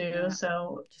beaters do. Yeah.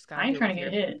 So Just gotta I ain't do it trying to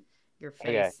with get hit. your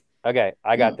face. Okay,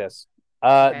 I got Mm. this.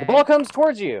 Okay. The ball comes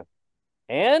towards you,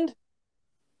 and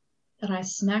And I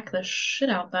smack the shit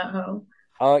out that hoe.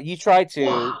 you try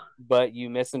to, but you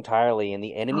miss entirely, and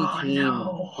the enemy Oh, team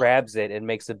no. grabs it and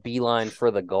makes a beeline for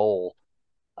the goal.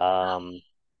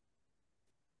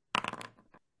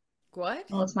 What?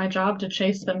 Well, it's my job to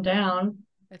chase them down.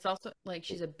 It's also like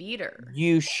she's a beater.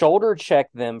 You shoulder check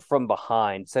them from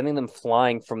behind, sending them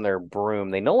flying from their broom.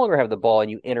 They no longer have the ball, and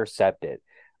you intercept it.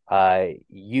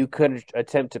 You could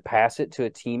attempt to pass it to a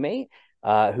teammate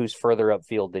who's further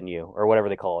upfield than you, or whatever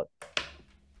they call it.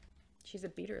 She's a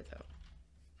beater though.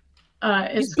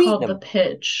 It's beating called them. the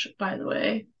pitch, by the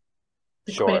way.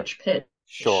 The Sure. Quidditch pitch.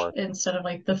 Sure. Instead of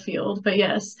like the field. But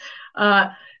yes.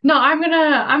 No, I'm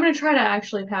gonna try to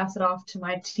actually pass it off to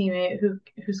my teammate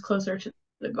who's closer to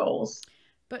the goals.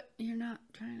 But you're not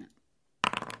trying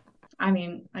to. I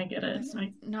mean, I get it. That's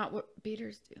not what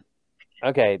beaters do.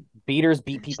 Okay, beaters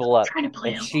beat people up, trying to play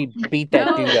and along. she beat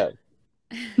that No. dude up.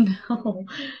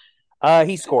 No.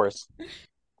 He scores.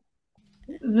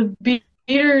 The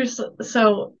beaters,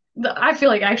 so I feel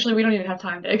like actually we don't even have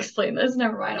time to explain this.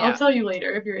 Never mind. Yeah. I'll tell you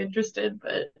later if you're interested,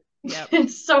 but Yep.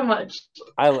 it's so much.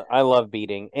 I love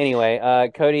beating. Anyway,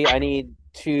 Cody, I need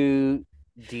 2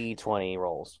 D20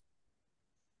 rolls.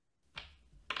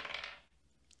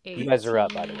 You guys are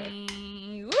up, by the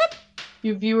way. Whoop.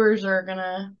 You viewers are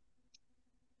gonna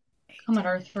come at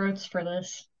our throats for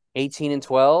this. 18 and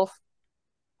 12.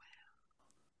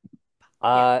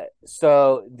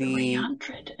 So the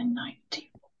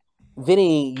 390.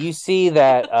 Vinny, you see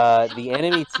that the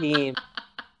enemy team.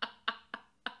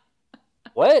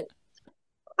 What?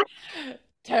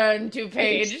 Turn to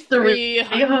page It's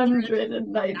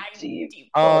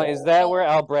 390. Oh, is that where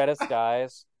Albertus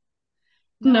dies?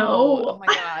 No. Oh my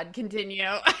god, continue.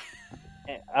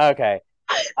 Okay.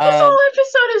 This whole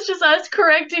episode is just us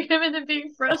correcting him and then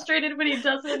being frustrated when he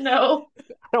doesn't know. I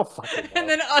don't fucking know. And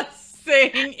then us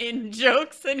saying in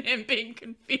jokes and him being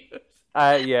confused.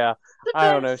 Yeah,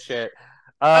 I don't know shit.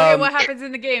 Okay, what happens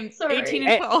in the game? Sorry. 18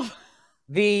 and 12.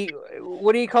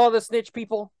 What do you call the snitch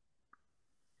people?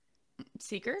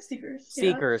 Seekers?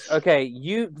 Seekers. Okay,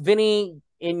 you, Vinny,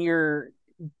 in your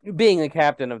being the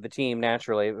captain of the team,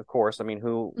 naturally, of course. I mean,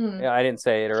 I didn't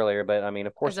say it earlier, but I mean,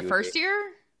 of course, As a first year?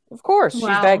 Of course, Wow.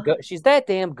 she's that good. She's that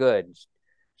damn good.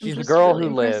 She's the girl really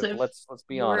who lived. impressive. Let's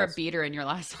be You were a honest. beater in your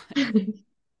last one.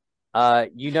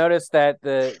 You notice that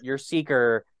your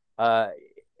seeker, in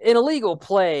illegal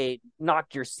play,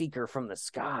 knocked your seeker from the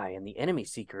sky, and the enemy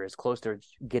seeker is close to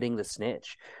getting the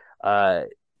snitch.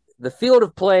 The field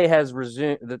of play has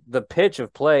resumed. The pitch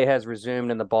of play has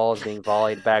resumed, and the ball is being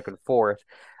volleyed back and forth.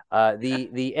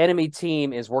 The enemy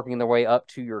team is working their way up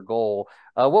to your goal.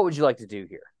 What would you like to do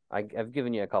here? I've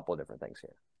given you a couple of different things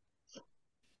here.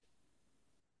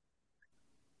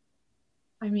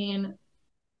 I mean,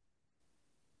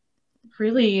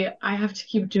 really, I have to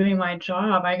keep doing my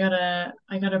job. I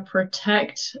gotta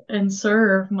protect and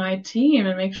serve my team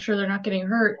and make sure they're not getting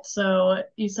hurt. So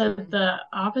you said the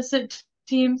opposite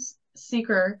team's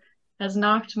seeker has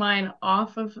knocked mine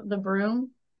off of the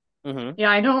broom. Mm-hmm.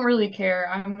 Yeah, I don't really care.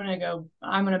 I'm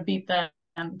gonna beat them.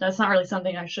 That's not really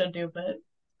something I should do, but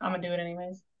I'm gonna do it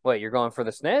anyways. What, you're going for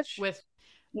the snitch? With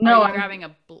No, are you I'm grabbing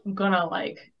a gonna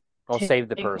like I'll save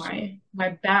the take person.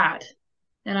 my bat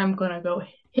and I'm gonna go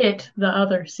hit the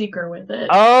other seeker with it.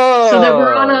 Oh, So that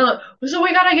we're on so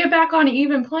we gotta get back on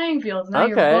even playing fields. Now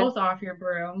you're Okay. both off your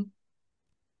broom.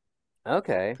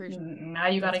 Okay. Now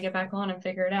you gotta get back on and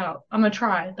figure it out. I'm gonna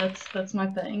try. That's my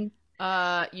thing.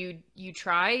 You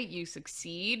try, you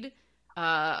succeed.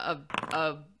 A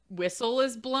whistle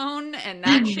is blown, and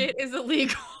that shit is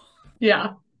illegal.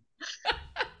 Yeah.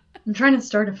 I'm trying to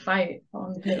start a fight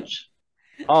on the pitch.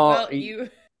 Oh, Well,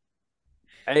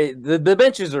 the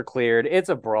benches are cleared. It's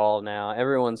a brawl now.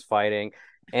 Everyone's fighting,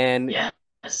 and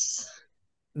Yes.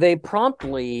 they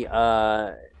promptly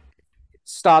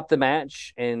stop the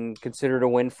match and consider it a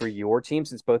win for your team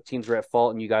since both teams were at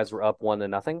fault and you guys were up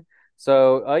 1-0.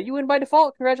 So you win by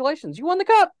default. Congratulations, you won the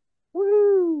cup.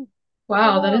 Woo!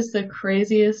 Wow, that is the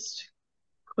craziest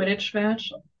Quidditch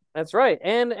match. That's right.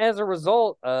 And as a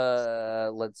result,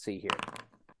 let's see here.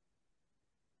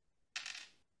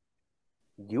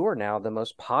 You are now the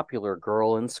most popular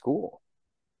girl in school.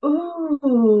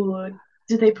 Ooh,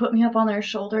 did they put me up on their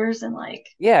shoulders and like?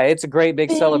 Yeah, it's a great big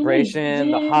Vinnie, celebration.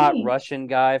 The hot Vinnie. Russian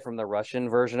guy from the Russian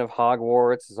version of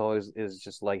Hogwarts is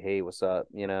just like, hey, what's up?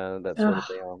 You know, that sort of Ugh.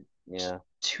 thing. Yeah.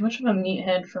 Too much of a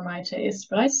meathead for my taste,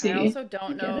 but I see. I also don't I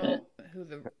get know it. who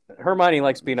the. Hermione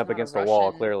likes being He's up not a against a wall,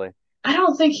 Russian. clearly. I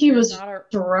don't think he There's was not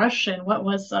Russian. What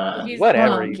was He's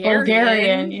Whatever.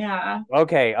 Bulgarian, yeah.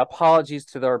 Okay, apologies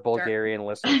to our Bulgarian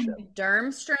listenership.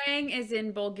 Durmstrang is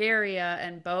in Bulgaria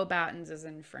and Bo Battens is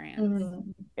in France.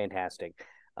 Mm. Fantastic.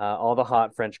 All the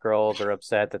hot French girls are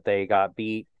upset that they got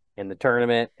beat in the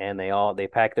tournament, and they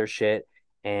pack their shit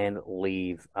and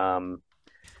leave.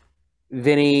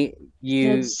 Vinnie,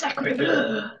 you Sacre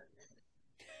bleu.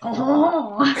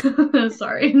 Oh,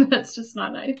 sorry, that's just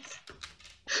not nice.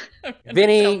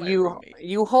 Vinnie,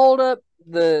 you hold up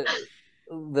the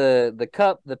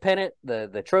cup, the pennant,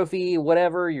 the trophy,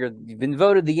 whatever. You've been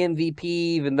voted the MVP,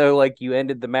 even though like you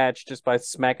ended the match just by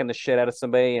smacking the shit out of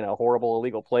somebody in a horrible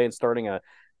illegal play and starting a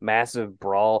massive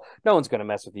brawl. No one's gonna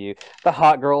mess with you. The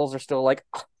hot girls are still like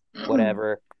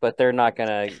whatever, but they're not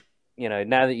gonna. You know,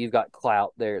 now that you've got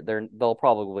clout, they'll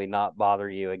probably not bother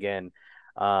you again.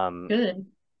 Good.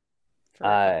 For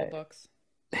a couple bucks.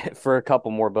 For a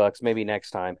couple more bucks, maybe next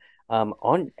time.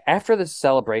 After the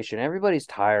celebration, everybody's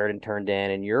tired and turned in,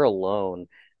 and you're alone,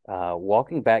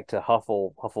 walking back to the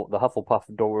Hufflepuff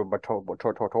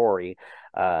dormitory,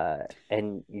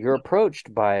 and you're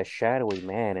approached by a shadowy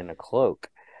man in a cloak.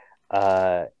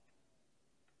 An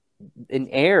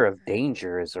air of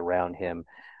danger is around him,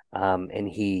 and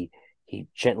he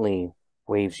gently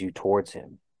waves you towards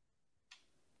him.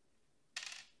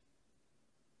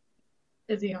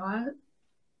 Is he hot?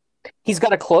 He's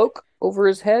got a cloak over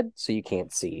his head, so you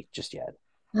can't see just yet.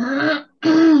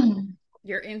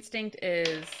 Your instinct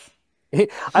is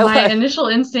My initial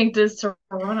instinct is to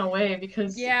run away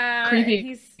because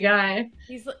creepy guy.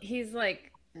 He's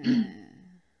like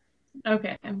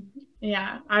Okay.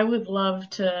 Yeah, I would love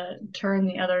to turn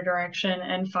the other direction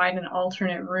and find an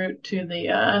alternate route to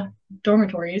the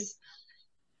dormitories.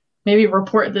 Maybe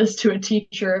report this to a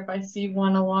teacher if I see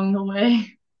one along the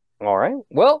way. All right.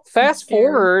 Well, fast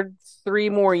forward 3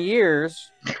 more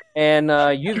years, and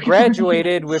you've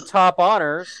graduated with top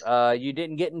honors. You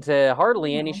didn't get into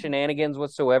hardly any shenanigans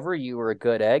whatsoever. You were a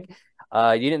good egg.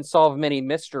 You didn't solve many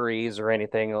mysteries or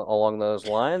anything along those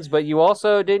lines, but you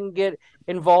also didn't get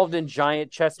involved in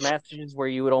giant chess matches where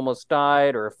you would almost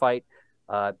died or fight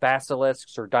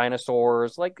basilisks or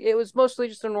dinosaurs. Like, it was mostly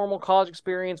just a normal college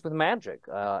experience with magic,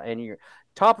 and you're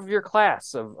top of your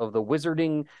class of the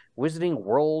wizarding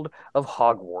world of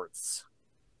Hogwarts.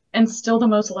 And still the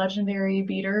most legendary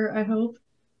beater, I hope.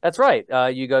 That's right.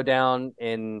 You go down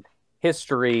in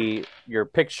history, your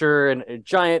picture and a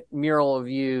giant mural of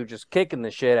you just kicking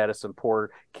the shit out of some poor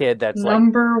kid that's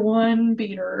number one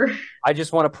beater. I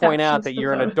just want to point out that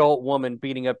you're an adult woman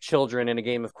beating up children in a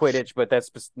game of Quidditch, but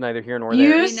that's neither here nor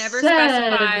there. We never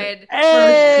specified.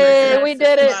 Hey, we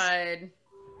did it.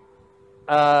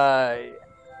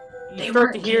 You They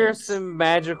start to weren't hear kids. some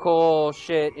magical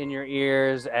shit in your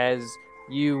ears as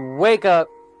you wake up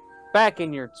back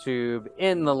in your tube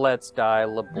in the Let's Die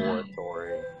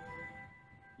laboratory.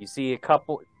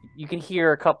 You can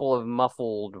hear a couple of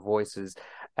muffled voices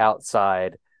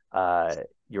outside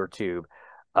your tube.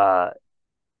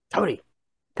 Cody.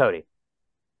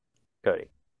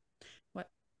 What?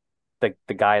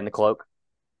 The guy in the cloak.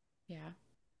 Yeah.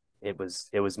 It was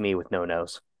me with no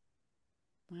nose.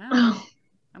 Wow. Oh,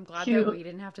 I'm glad cute. that we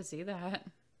didn't have to see that.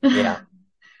 Yeah.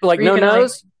 Like Were you no gonna,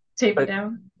 nose, tape but, it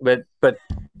down? but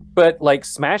like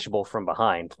smashable from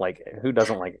behind. Like who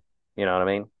doesn't like, you know what I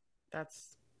mean?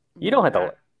 That's You don't have to.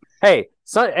 that- Hey,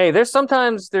 there's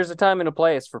a time and a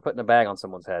place for putting a bag on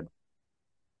someone's head.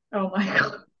 Oh my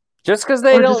god. Just because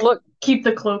they Or don't just look, keep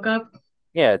the cloak up.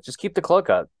 yeah, just keep the cloak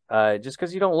up. Just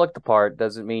because you don't look the part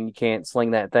doesn't mean you can't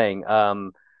sling that thing.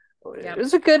 Yep. It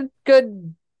was a good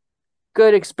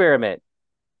experiment.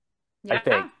 I Yeah.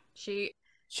 think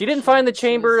She didn't find the she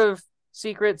chamber was- of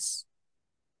secrets.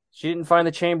 She didn't find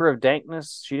the chamber of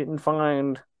dankness. She didn't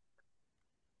find,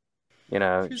 she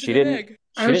didn't.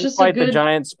 I She was didn't just a fight the good-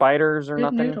 giant spiders or Good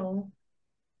nothing. noodle.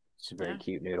 She's a very Yeah.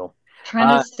 cute noodle.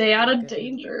 Trying to stay out Very of good noodle.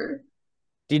 danger.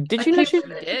 Did I you know came she for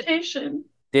did. education.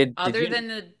 did? Other you, than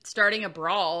the starting a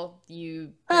brawl,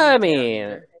 you I didn't stay out of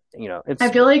mean, danger. it's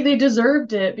I feel like they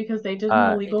deserved it because they did an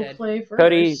They illegal did. play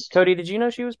first. Cody, did you know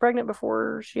she was pregnant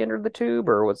before she entered the tube,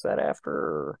 or was that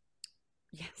after?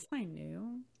 Yes, I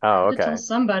knew. I Oh, had to tell okay.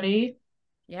 somebody.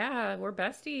 Yeah, we're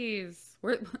besties.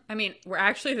 We're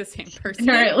actually the same person.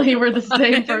 Apparently, we're the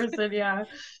same person. Yeah.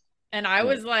 And I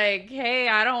was like, "Hey,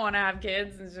 I don't want to have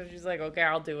kids," and so she's like, "Okay,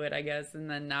 I'll do it, I guess."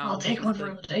 And then now I'll take she's one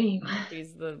for the team.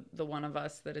 she's the one of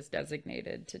us that is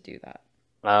designated to do that.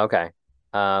 Oh, okay.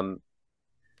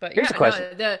 But Here's yeah, a question.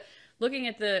 no, the looking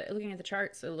at the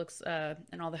charts, it looks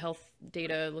and all the health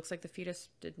data, it looks like the fetus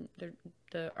didn't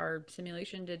our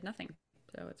simulation did nothing,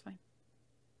 so it's fine.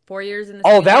 4 years in the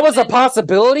Oh, that was a simulation.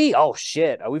 possibility. Oh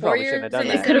shit, we 4 probably shouldn't have years done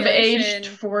in It that. could have Simulation. aged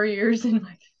 4 years in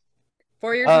my.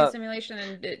 4 years in the simulation,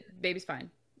 and baby's fine.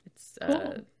 It's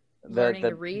Cool. learning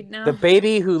to read now. The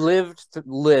baby who lived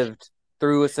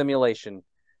through a simulation.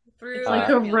 Through It's like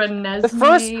a a simulation.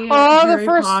 Renesmee Harry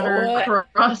Potter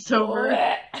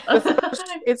crossover.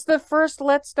 It's the first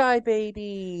Let's Die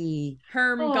baby.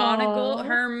 Hermgonagall, Aw.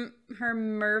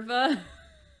 Hermerva.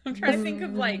 I'm trying to think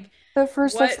of like The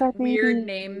first Let's Die what baby. weird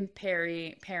name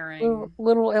pairing.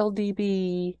 Little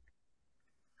LDB.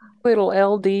 Little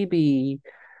LDB.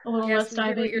 A little Yes, Let's we Die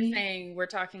get what you're baby. saying. We're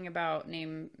talking about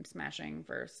name smashing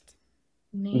first.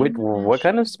 What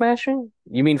kind of smashing?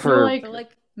 You mean So for? like So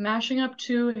like mashing up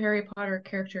 2 Harry Potter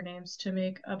character names to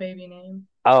make a baby name.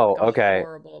 Oh, a okay.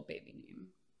 horrible baby name.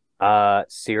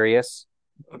 Sirius.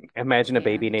 Imagine a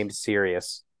baby And- named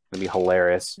Sirius. It'd be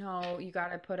hilarious. No, you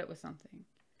gotta put it with something.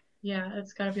 Yeah,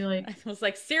 it's gotta be like It was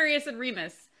like Sirius and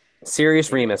Remus.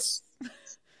 Sirius Remus.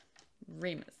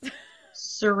 Remus.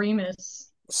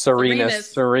 Seremus.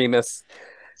 Seremus.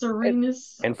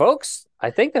 Seremus. And folks, I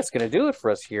think that's going to do it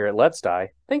for us here at Let's Die.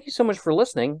 Thank you so much for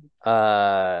listening.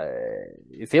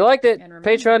 If you liked it, And remember-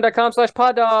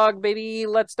 patreon.com/poddog, baby.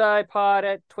 Let's Die pod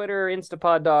at Twitter,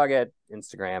 Instapoddog at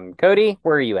Instagram. Cody,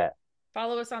 where are you at?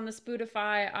 Follow us on the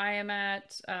Spotify. I am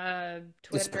at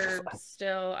Twitter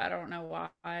still. I don't know why.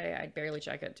 I barely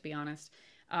check it, to be honest.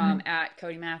 At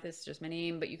Cody Mathis, just my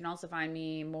name. But you can also find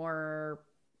me more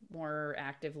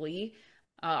actively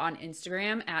on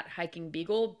Instagram at Hiking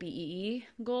Beagle, Bee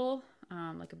goal,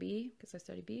 like a bee, because I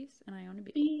study bees and I own a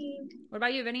beagle. What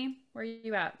about you, Vinny? Where are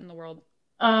you at in the world?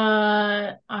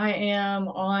 I am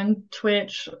on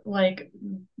Twitch like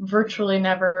virtually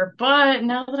never, but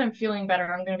now that I'm feeling better,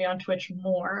 I'm gonna be on Twitch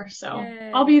more. So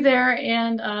Yay. I'll be there,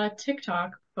 and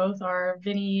TikTok. Both are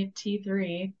Vinny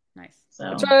T3. Nice. So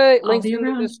That's right. I'll Links be in the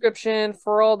around. description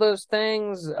for all those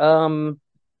things. I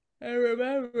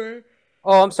remember.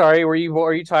 Oh, I'm sorry. Are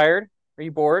you tired? Are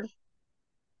you bored?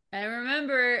 I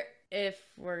remember, if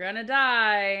we're gonna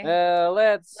die,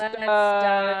 Let's let's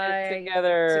die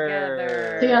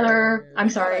together. Together. I'm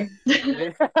sorry.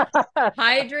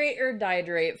 Hydrate or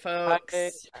dihydrate,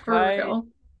 folks. For real.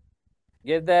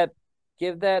 Give that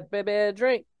baby a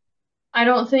drink. I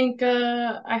don't think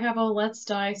I have a Let's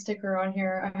Die sticker on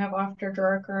here. I have After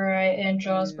Darker and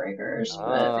Jaws Breakers,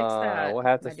 but fix that, We'll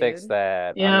have to my fix dude.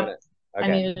 that. Yep. I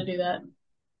Okay. needed to do that.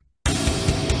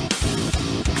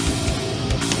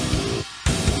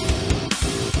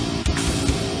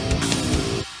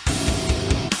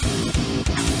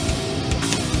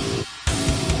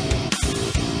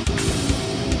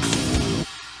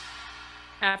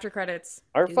 After credits.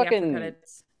 Our Do the after fucking-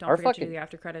 credits. Don't Our forget to do fucking the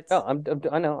after credits. no,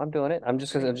 I know I'm doing it. I was We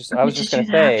just should gonna do the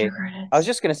say, after credits. I was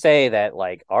just gonna say that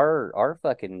like our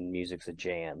fucking music's a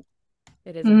jam.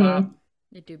 It is a bop.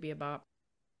 It do be a bop.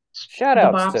 Shout The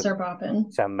outs bops are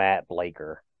bopping. to Matt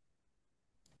Blaker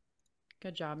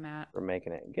Good job, Matt. for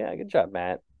making it. Yeah, good job,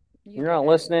 Matt. You You're not did it.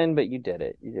 listening, but you did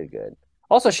it. You did good.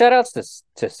 Also, shout outs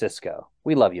to Cisco.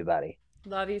 We love you, buddy.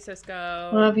 Love you,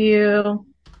 Cisco. Love you.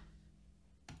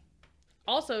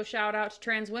 Also, shout out to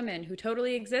trans women who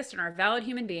totally exist and are valid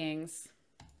human beings.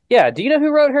 Yeah, do you know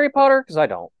who wrote Harry Potter? Because I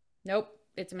don't. Nope.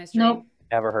 It's a mystery. Nope.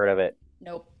 Ever heard of it?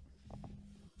 Nope.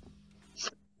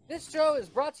 This show is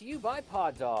brought to you by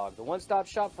Pod Dog, the one-stop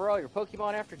shop for all your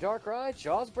Pokemon After Dark rides,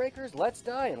 Jaws breakers, Let's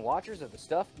Die, and watchers of the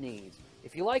stuffed needs.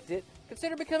 If you liked it,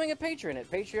 consider becoming a patron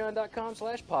at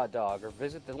patreon.com/poddog or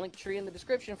visit the link tree in the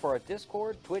description for our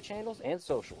Discord, Twitch handles, and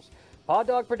socials. Pod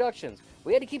Dog Productions.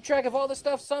 We had to keep track of all this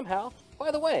stuff somehow.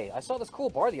 By the way, I saw this cool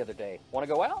bar the other day. Want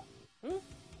to go out?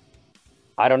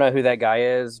 I don't know who that guy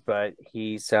is, but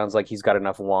he sounds like he's got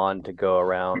enough wand to go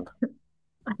around.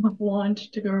 I want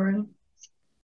to go around.